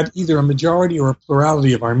which had either a majority or a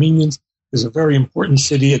plurality of Armenians. It was a very important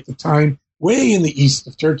city at the time, way in the east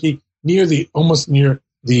of Turkey, almost near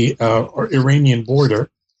the Iranian border.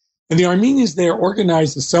 And the Armenians there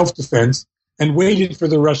organized a self-defense and waited for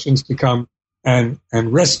the Russians to come and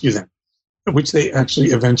rescue them, which they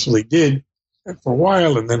actually eventually did for a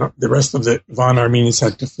while. And then the rest of the Van Armenians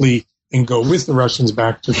had to flee and go with the Russians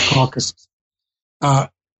back to the Caucasus.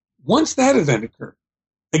 Once that event occurred,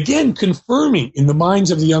 again confirming in the minds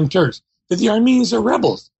of the Young Turks that the Armenians are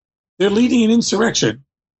rebels, they're leading an insurrection,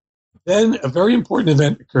 then a very important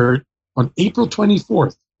event occurred on April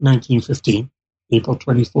 24th, 1915, April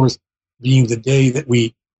 24th being the day that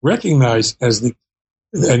we recognize as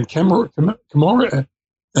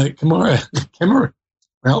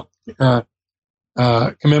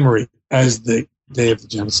commemorate as the day of the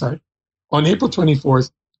genocide. On April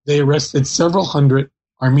 24th, they arrested several hundred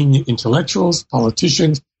Armenian intellectuals,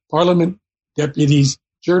 politicians, parliament deputies,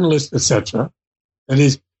 journalists, etc. That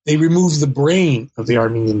is, they removed the brain of the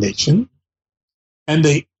Armenian nation, and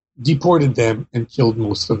they deported them and killed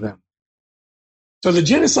most of them. So the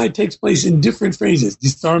genocide takes place in different phases: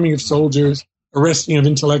 disarming of soldiers, arresting of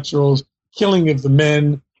intellectuals, killing of the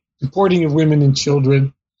men, deporting of women and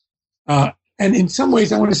children. And in some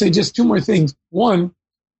ways, I want to say just 2 more things. One,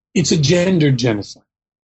 it's a gendered genocide.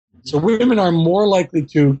 So women are more likely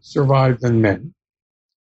to survive than men.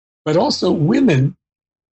 But also women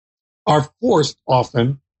are forced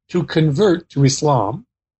often to convert to Islam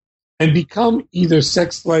and become either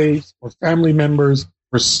sex slaves or family members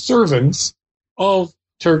or servants of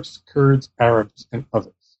Turks, Kurds, Arabs, and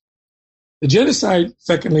others. The genocide,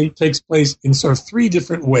 secondly, takes place in sort of 3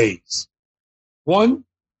 different ways. One,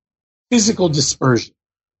 physical dispersion,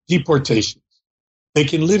 deportations. They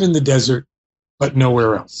can live in the desert, but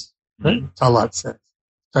nowhere else. Right? Talat says,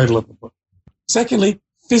 title of the book. Secondly,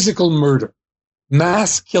 physical murder,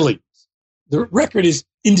 mass killings. The record is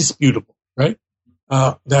indisputable, right?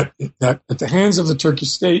 That at the hands of the Turkish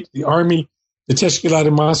state, the army, the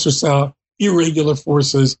Teşkilat-ı Mahsusa, irregular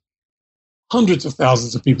forces, hundreds of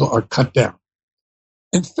thousands of people are cut down.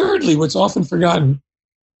 And thirdly, what's often forgotten,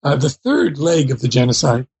 the third leg of the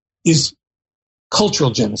genocide is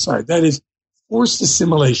cultural genocide. That is forced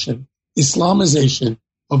assimilation, Islamization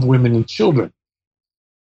of women and children.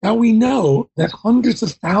 Now we know that hundreds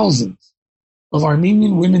of thousands of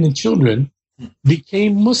Armenian women and children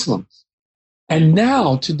became Muslims. And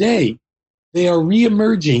now, today, they are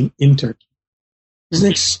re-emerging in Turkey. It's an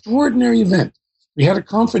extraordinary event. We had a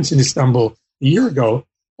conference in Istanbul a year ago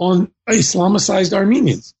on Islamicized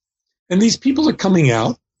Armenians. And these people are coming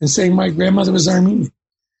out and saying, my grandmother was Armenian.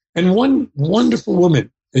 And one wonderful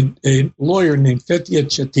woman, a lawyer named Fethia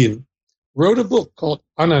Çetin, wrote a book called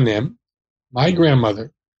Ananem, My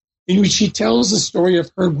Grandmother, in which she tells the story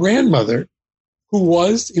of her grandmother, who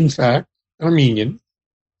was, in fact, Armenian,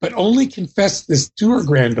 but only confessed this to her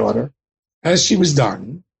granddaughter as she was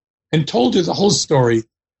dying and told her the whole story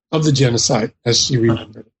of the genocide as she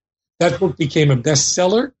remembered it. That book became a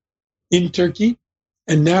bestseller in Turkey,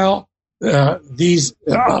 and now these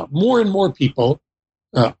more and more people,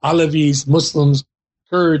 Alevis, Muslims,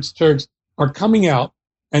 Kurds, Turks, are coming out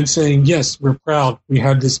and saying, yes, we're proud we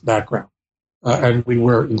had this background, and we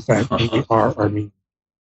were, in fact, we are Armenian.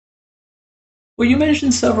 Well, you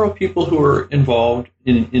mentioned several people who were involved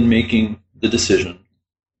in making the decision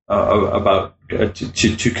about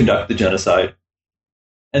to conduct the genocide.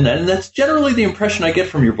 And that's generally the impression I get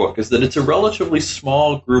from your book, is that it's a relatively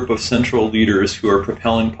small group of central leaders who are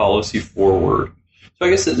propelling policy forward. So I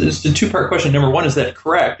guess it's a two-part question. Number one, is that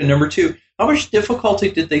correct? And number two, how much difficulty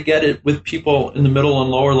did they get it with people in the middle and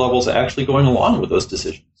lower levels actually going along with those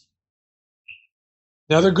decisions?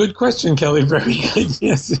 Another good question, Kelly. Very good.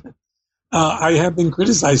 Yes. I have been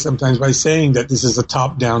criticized sometimes by saying that this is a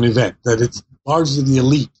top-down event, that it's largely the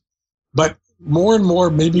elite. But more and more,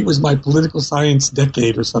 maybe it was my political science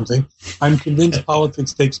decade or something, I'm convinced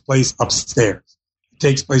politics takes place upstairs. It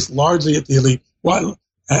takes place largely at the elite.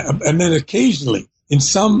 And then occasionally, in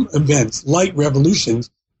some events, like revolutions,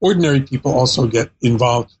 ordinary people also get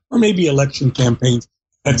involved, or maybe election campaigns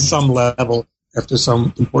at some level after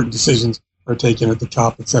some important decisions are taken at the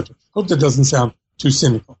top, etc. Hope that doesn't sound too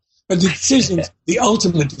cynical. But the decisions, the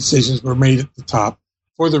ultimate decisions, were made at the top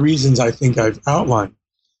for the reasons I think I've outlined.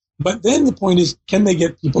 But then the point is, can they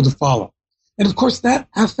get people to follow? And of course, that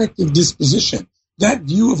affective disposition, that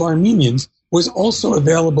view of Armenians, was also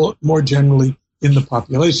available more generally in the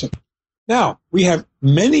population. Now, we have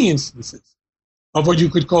many instances of what you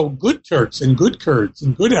could call good Turks and good Kurds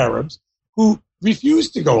and good Arabs who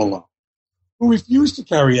refused to go along, who refused to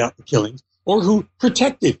carry out the killings, or who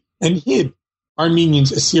protected and hid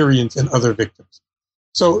Armenians, Assyrians, and other victims.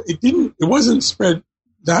 So it wasn't spread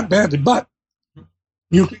that badly. But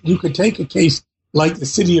you could take a case like the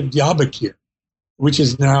city of Diyarbakir, which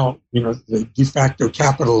is now, the de facto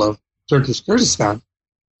capital of Turkish Kurdistan.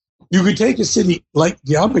 You could take a city like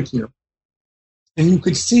Diyarbakir, and you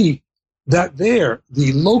could see that there,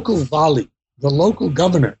 the local vali, the local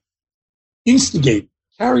governor, instigated,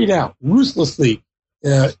 carried out, ruthlessly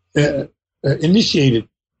initiated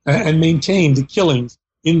and maintained the killings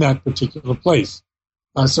in that particular place.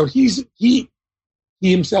 So he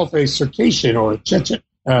himself a Circassian or a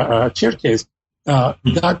Cherkess,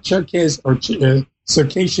 got Cherkess or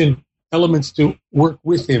Circassian elements to work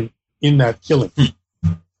with him in that killing.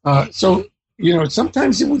 So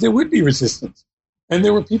sometimes there would be resistance. And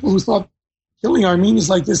there were people who thought killing Armenians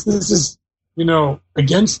like this is,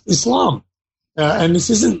 against Islam. And this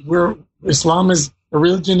isn't where Islam is a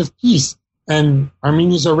religion of peace. And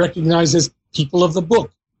Armenians are recognized as people of the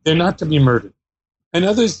book. They're not to be murdered. And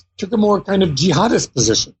others took a more kind of jihadist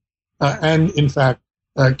position and, in fact,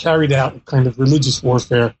 carried out a kind of religious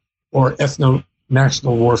warfare or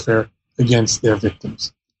ethno-national warfare against their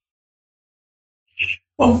victims.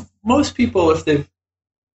 Well, most people, if they've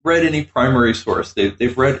read any primary source,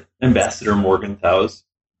 they've read Ambassador Morgenthau's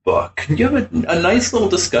book. You have a nice little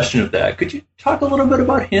discussion of that. Could you talk a little bit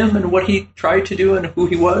about him and what he tried to do and who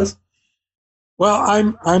he was? Well,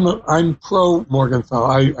 I'm pro Morgenthau.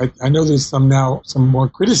 I know there's some more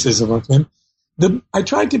criticism of him. I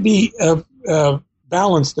tried to be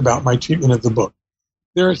balanced about my treatment of the book.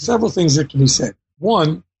 There are several things that can be said.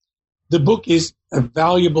 One, the book is a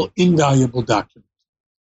valuable, invaluable document.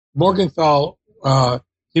 Morgenthau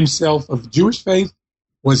himself of Jewish faith,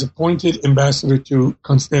 was appointed ambassador to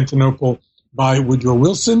Constantinople by Woodrow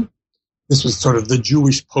Wilson. This was sort of the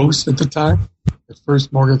Jewish post at the time. At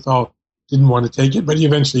first, Morgenthau didn't want to take it, but he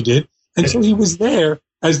eventually did. And so he was there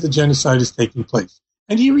as the genocide is taking place.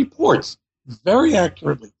 And he reports very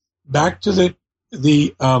accurately back to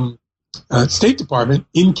the State Department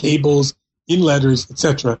in cables, in letters,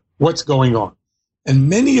 etc., what's going on. And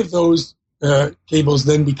many of those cables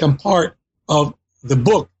then become part of the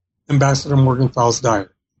book, Ambassador Morgenthau's Diary.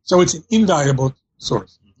 So it's an invaluable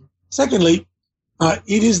source. Secondly,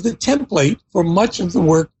 it is the template for much of the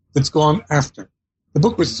work that's gone after. The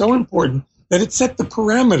book was so important that it set the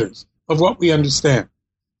parameters of what we understand.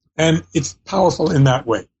 And it's powerful in that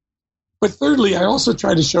way. But thirdly, I also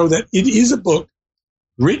try to show that it is a book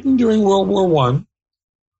written during World War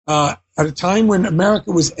I, at a time when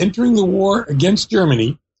America was entering the war against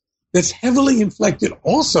Germany, that's heavily inflected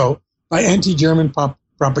also by anti-German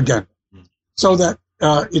propaganda. So that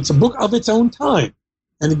it's a book of its own time.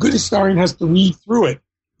 And a good historian has to read through it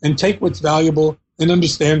and take what's valuable and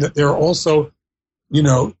understand that there are also,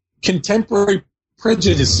 contemporary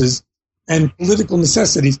prejudices and political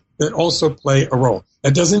necessities that also play a role.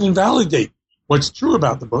 That doesn't invalidate what's true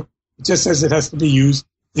about the book. It just says it has to be used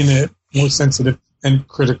in a more sensitive and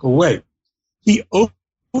critical way. He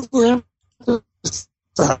overemphasizes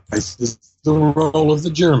the role of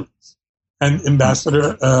the Germans and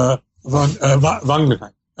Ambassador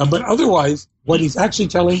Wangenheim. But otherwise, what he's actually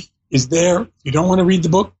telling is there. If you don't want to read the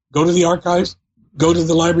book, go to the archives, go to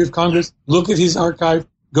the Library of Congress, look at his archive,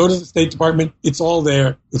 go to the State Department. It's all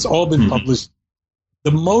there. It's all been published.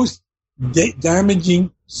 The most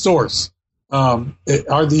damaging source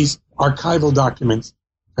are these archival documents.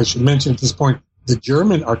 I should mention at this point the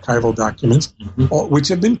German archival documents, which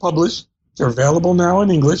have been published. They're available now in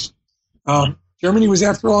English. Germany was,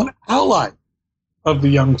 after all, an ally of the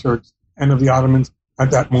Young Turks and of the Ottomans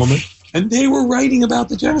at that moment, and they were writing about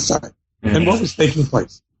the genocide and what was taking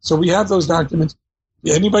place. So we have those documents.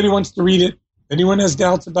 If anybody wants to read it, anyone has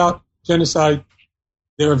doubts about genocide,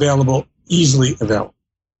 they're available, easily available.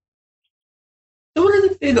 So what are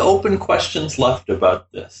the big open questions left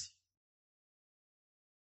about this?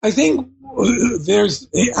 I think there's,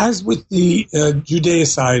 as with the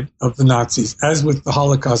Judaicide of the Nazis, as with the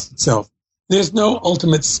Holocaust itself, there's no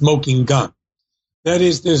ultimate smoking gun. That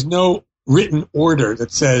is, there's no written order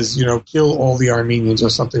that says, kill all the Armenians or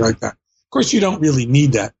something like that. Of course, you don't really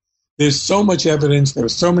need that. There's so much evidence. There are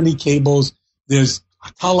so many cables. There's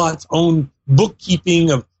Talat's own bookkeeping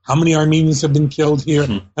of how many Armenians have been killed here,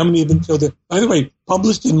 how many have been killed there. By the way,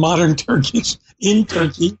 published in modern Turkish in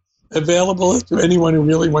Turkey, available to anyone who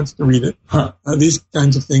really wants to read it. These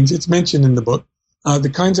kinds of things. It's mentioned in the book. The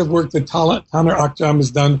kinds of work that Taner Akçam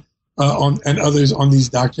has done and others on these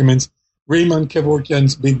documents. Raymond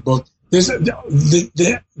Kevorkian's big book. There's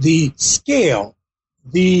the scale,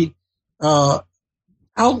 the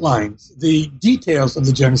outlines, the details of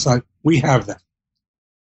the genocide. We have that.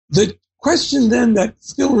 The question then that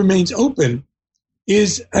still remains open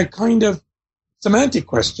is a kind of semantic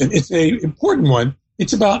question. It's an important one.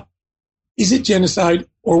 It's about, is it genocide,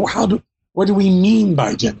 or what do we mean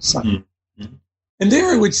by genocide? And there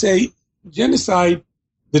I would say genocide,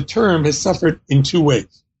 the term, has suffered in two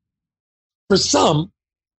ways. For some,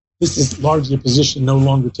 this is largely a position no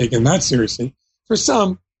longer taken that seriously. For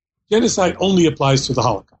some, genocide only applies to the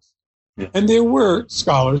Holocaust. And there were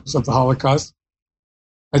scholars of the Holocaust,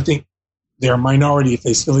 I think they're a minority if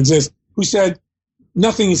they still exist, who said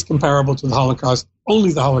nothing is comparable to the Holocaust,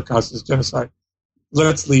 only the Holocaust is genocide.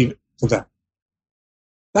 Let's leave it to that.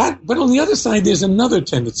 But on the other side, there's another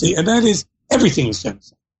tendency, and that is everything is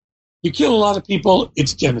genocide. You kill a lot of people,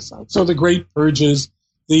 it's genocide. So the Great Purges,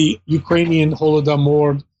 the Ukrainian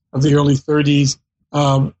Holodomor of the early 30s,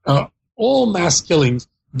 all mass killings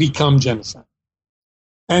become genocide.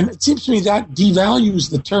 And it seems to me that devalues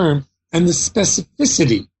the term and the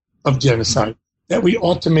specificity of genocide that we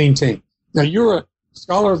ought to maintain. Now, you're a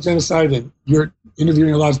scholar of genocide and you're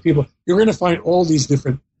interviewing a lot of people. You're going to find all these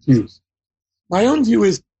different views. My own view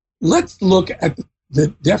is, let's look at the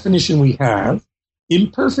definition we have,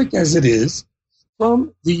 imperfect as it is,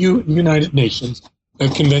 from the United Nations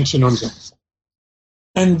Convention on Genocide.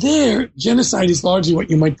 And there, genocide is largely what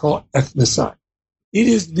you might call ethnocide. It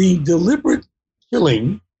is the deliberate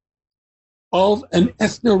killing of an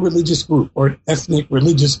ethno-religious group or an ethnic,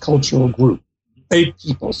 religious, cultural group, a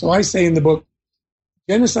people. So I say in the book,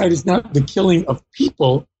 genocide is not the killing of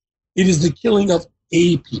people, it is the killing of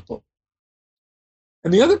a people.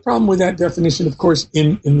 And the other problem with that definition, of course,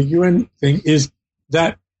 in the UN thing, is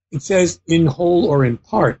that it says in whole or in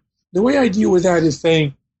part. The way I deal with that is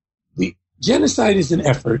saying the genocide is an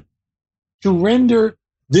effort to render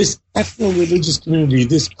this ethno-religious community,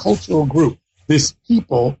 this cultural group, this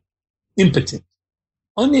people, impotent,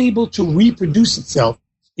 unable to reproduce itself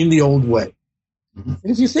in the old way. Mm-hmm.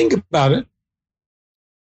 And if you think about it,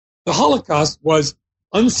 the Holocaust was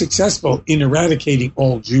unsuccessful in eradicating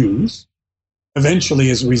all Jews. Eventually,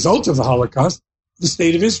 as a result of the Holocaust, the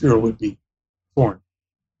state of Israel would be formed.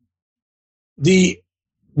 The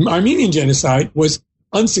Armenian genocide was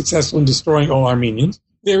unsuccessful in destroying all Armenians.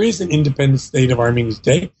 There is an independent state of Armenia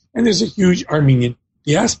today, and there's a huge Armenian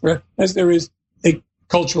diaspora, as there is a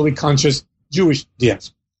culturally conscious Jewish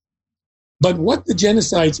diaspora. But what the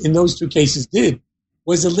genocides in those two cases did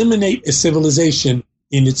was eliminate a civilization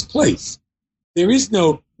in its place. There is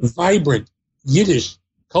no vibrant Yiddish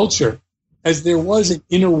culture as there was in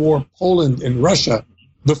interwar Poland and Russia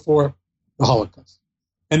before the Holocaust.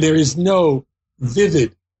 And there is no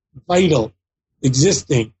vivid, vital,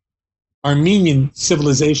 existing Armenian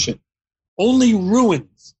civilization. Only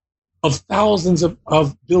ruins of thousands of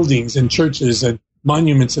buildings and churches and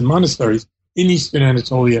monuments and monasteries in eastern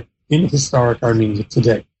Anatolia, in historic Armenia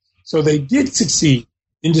today. So they did succeed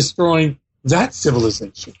in destroying that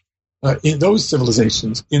civilization, in those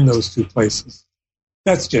civilizations, in those two places.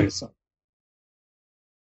 That's genocide.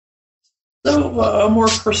 So a more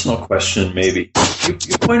personal question, maybe.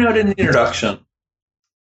 You point out in the introduction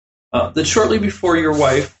that shortly before your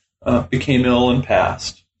wife became ill and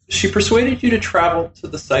passed, she persuaded you to travel to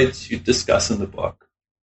the sites you discuss in the book.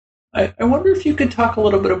 I wonder if you could talk a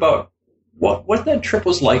little bit about what that trip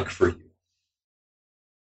was like for you.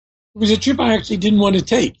 It was a trip I actually didn't want to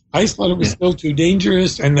take. I thought it was still too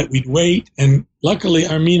dangerous and that we'd wait. And luckily,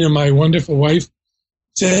 Armina, my wonderful wife,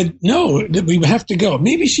 said, no, we have to go.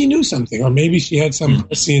 Maybe she knew something, or maybe she had some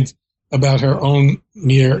prescience about her own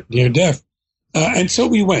near death. And so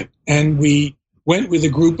we went. And we went with a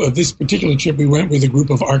group of this particular trip. We went with a group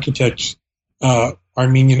of architects,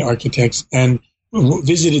 Armenian architects, and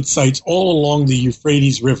visited sites all along the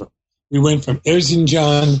Euphrates River. We went from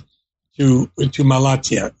Erzincan to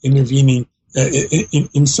Malatya, intervening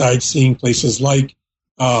inside, seeing places like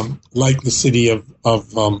the city of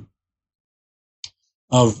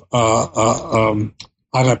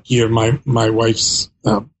Arapir, my wife's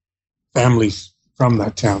family's from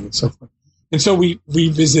that town and so forth. And so we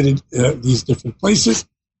visited these different places,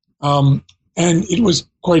 and it was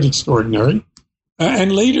quite extraordinary.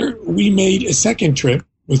 And later we made a second trip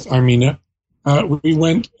with Armina. We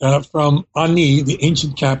went from Ani, the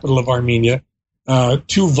ancient capital of Armenia,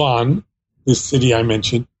 to Van, this city I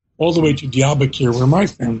mentioned, all the way to Diyarbakir, where my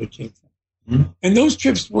family came from. Mm-hmm. And those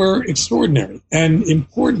trips were extraordinary and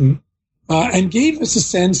important, and gave us a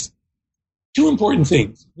sense, two important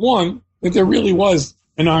things. One, that there really was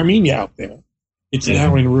an Armenia out there. It's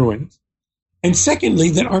now in ruins. And secondly,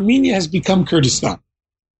 that Armenia has become Kurdistan,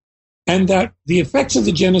 and that the effects of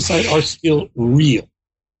the genocide are still real.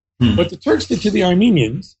 What the Turks did to the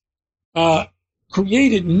Armenians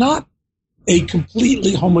created not a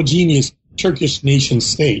completely homogeneous Turkish nation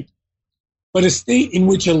state, but a state in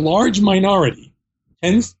which a large minority,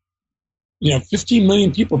 15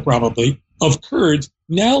 million people probably, of Kurds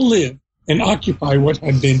now live and occupy what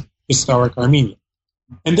had been historic Armenia.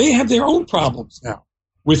 And they have their own problems now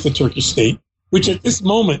with the Turkish state, which at this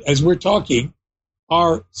moment, as we're talking,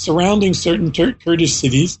 are surrounding certain Kurdish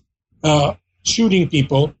cities, shooting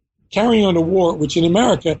people, carrying on a war which in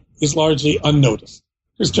America is largely unnoticed.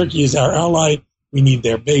 Because Turkey is our ally, we need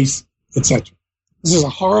their base, etc. This is a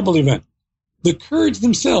horrible event. The Kurds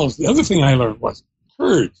themselves, the other thing I learned was,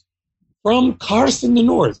 Kurds from Kars in the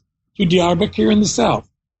north to Diyarbakir in the south,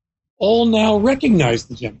 all now recognize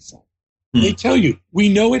the genocide. They tell you, we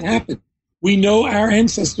know it happened. We know our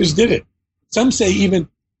ancestors did it. Some say even,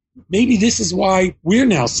 maybe this is why we're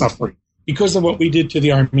now suffering, because of what we did to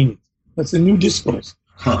the Armenians. That's a new discourse.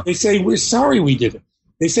 They say, we're sorry we did it.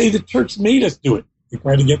 They say the Turks made us do it. They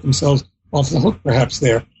try to get themselves off the hook, perhaps,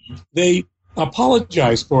 there. They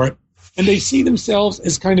apologize for it, and they see themselves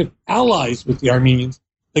as kind of allies with the Armenians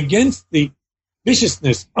against the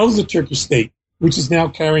viciousness of the Turkish state, which is now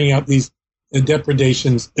carrying out these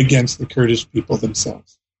depredations against the Kurdish people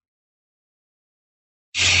themselves.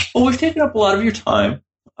 Well, we've taken up a lot of your time,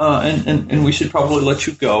 and we should probably let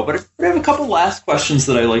you go. But I have a couple last questions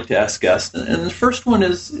that I like to ask guests. And the first one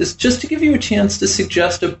is just to give you a chance to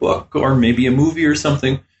suggest a book or maybe a movie or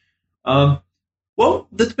something,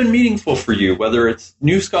 that's been meaningful for you, whether it's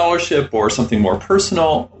new scholarship or something more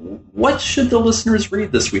personal. What should the listeners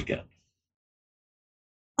read this weekend?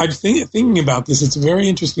 I'm thinking about this. It's a very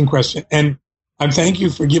interesting question. And I thank you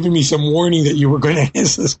for giving me some warning that you were going to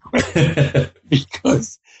answer this question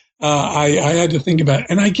because I had to think about it.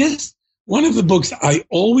 And I guess one of the books I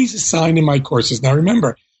always assign in my courses. Now,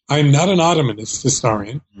 remember, I'm not an Ottomanist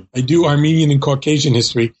historian. I do Armenian and Caucasian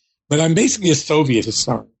history, but I'm basically a Soviet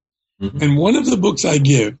historian. Mm-hmm. And one of the books I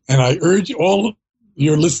give, and I urge all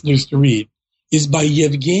your listeners to read, is by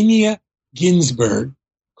Yevgenia Ginsburg,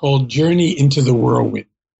 called Journey into the Whirlwind.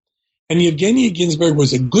 And Yevgenia Ginsburg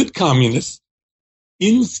was a good communist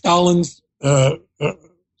in Stalin's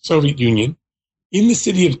Soviet Union, in the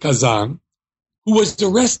city of Kazan, who was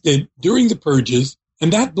arrested during the purges.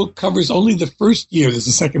 And that book covers only the first year, there's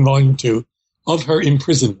a second volume too, of her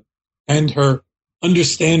imprisonment and her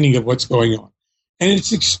understanding of what's going on. And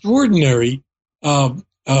it's extraordinary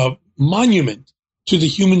monument to the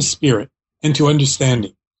human spirit and to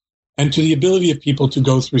understanding and to the ability of people to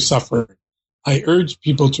go through suffering. I urge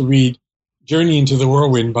people to read Journey into the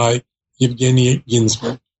Whirlwind by Yevgenia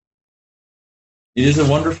Ginsburg. It is a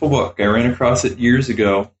wonderful book. I ran across it years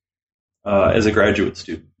ago as a graduate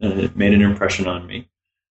student, and it made an impression on me.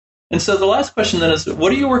 And so the last question then is,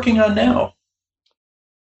 what are you working on now?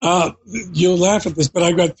 You'll laugh at this, but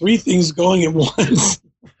I've got 3 things going at once.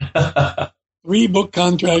 3 book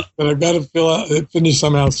contracts that I've got to finish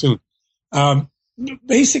somehow soon.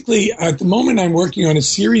 Basically, at the moment, I'm working on a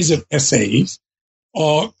series of essays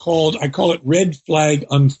called, I call it Red Flag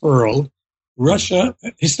Unfurled, Russia,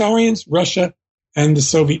 Historians, Russia, and the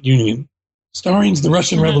Soviet Union. Historians, the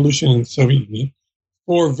Russian Revolution and the Soviet Union,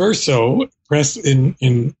 for Verso Press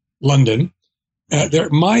in London. They're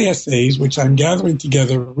my essays, which I'm gathering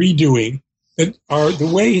together, redoing, that are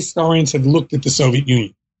the way historians have looked at the Soviet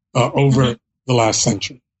Union over the last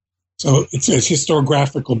century. So it's a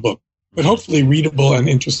historiographical book, but hopefully readable and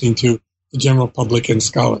interesting to the general public and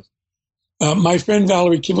scholars. My friend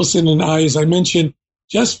Valerie Kivelson and I, as I mentioned,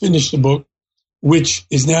 just finished a book which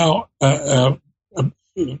is now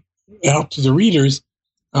out to the readers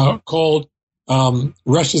called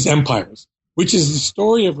Russia's Empires, which is the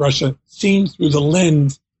story of Russia seen through the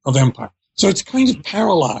lens of empire. So it's kind of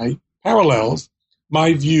parallels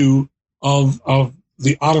my view of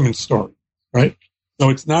the Ottoman story, right? So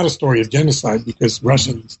it's not a story of genocide because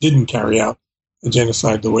Russians didn't carry out the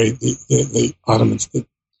genocide the way the Ottomans did.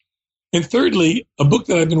 And thirdly, a book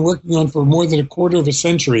that I've been working on for more than a quarter of a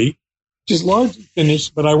century, which is largely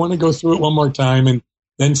finished, but I want to go through it one more time and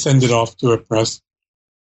then send it off to a press,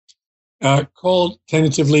 called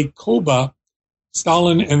tentatively Koba,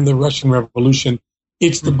 Stalin and the Russian Revolution.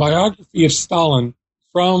 It's the biography of Stalin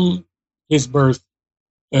from his birth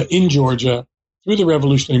in Georgia through the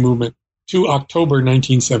revolutionary movement to October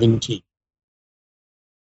 1917.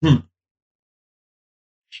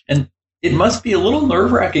 And it must be a little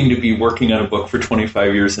nerve-wracking to be working on a book for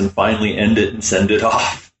 25 years and finally end it and send it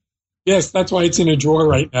off. Yes, that's why it's in a drawer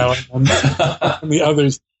right now and the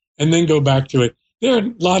others, and then go back to it. There are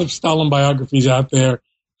a lot of Stalin biographies out there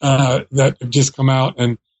that have just come out,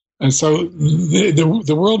 and so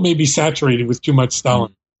the world may be saturated with too much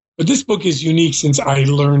Stalin. But this book is unique since I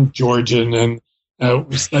learned Georgian and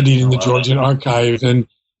studied in the Georgian archive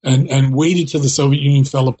and waited till the Soviet Union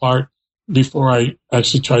fell apart before I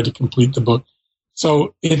actually tried to complete the book.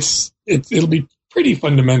 So it'll be pretty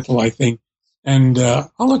fundamental, I think. And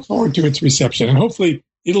I'll look forward to its reception. And hopefully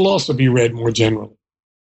it'll also be read more generally.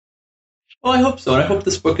 Well, I hope so. And I hope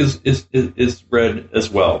this book is read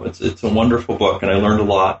as well. It's a wonderful book, and I learned a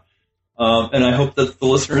lot. And I hope that the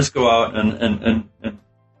listeners go out and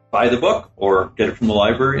buy the book or get it from the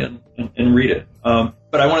library and read it.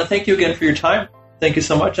 But I want to thank you again for your time. Thank you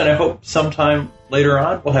so much. And I hope sometime later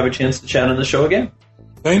on we'll have a chance to chat on the show again.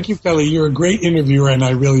 Thank you, Kelly. You're a great interviewer, and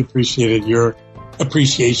I really appreciated your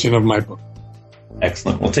appreciation of my book.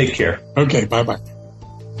 Excellent. Well, take care. Okay, bye-bye.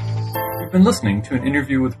 You've been listening to an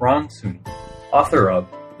interview with Ron Sunni, author of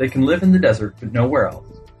They Can Live in the Desert But Nowhere Else,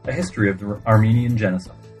 A History of the Armenian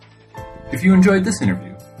Genocide. If you enjoyed this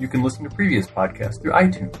interview, you can listen to previous podcasts through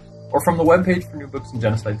iTunes or from the webpage for New Books in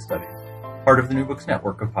Genocide Studies, part of the New Books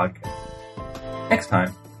network of podcasts. Next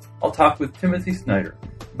time, I'll talk with Timothy Snyder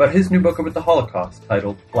about his new book about the Holocaust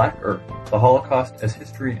titled Black Earth, The Holocaust as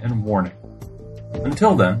History and Warning.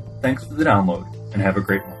 Until then, thanks for the download, and have a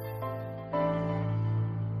great one.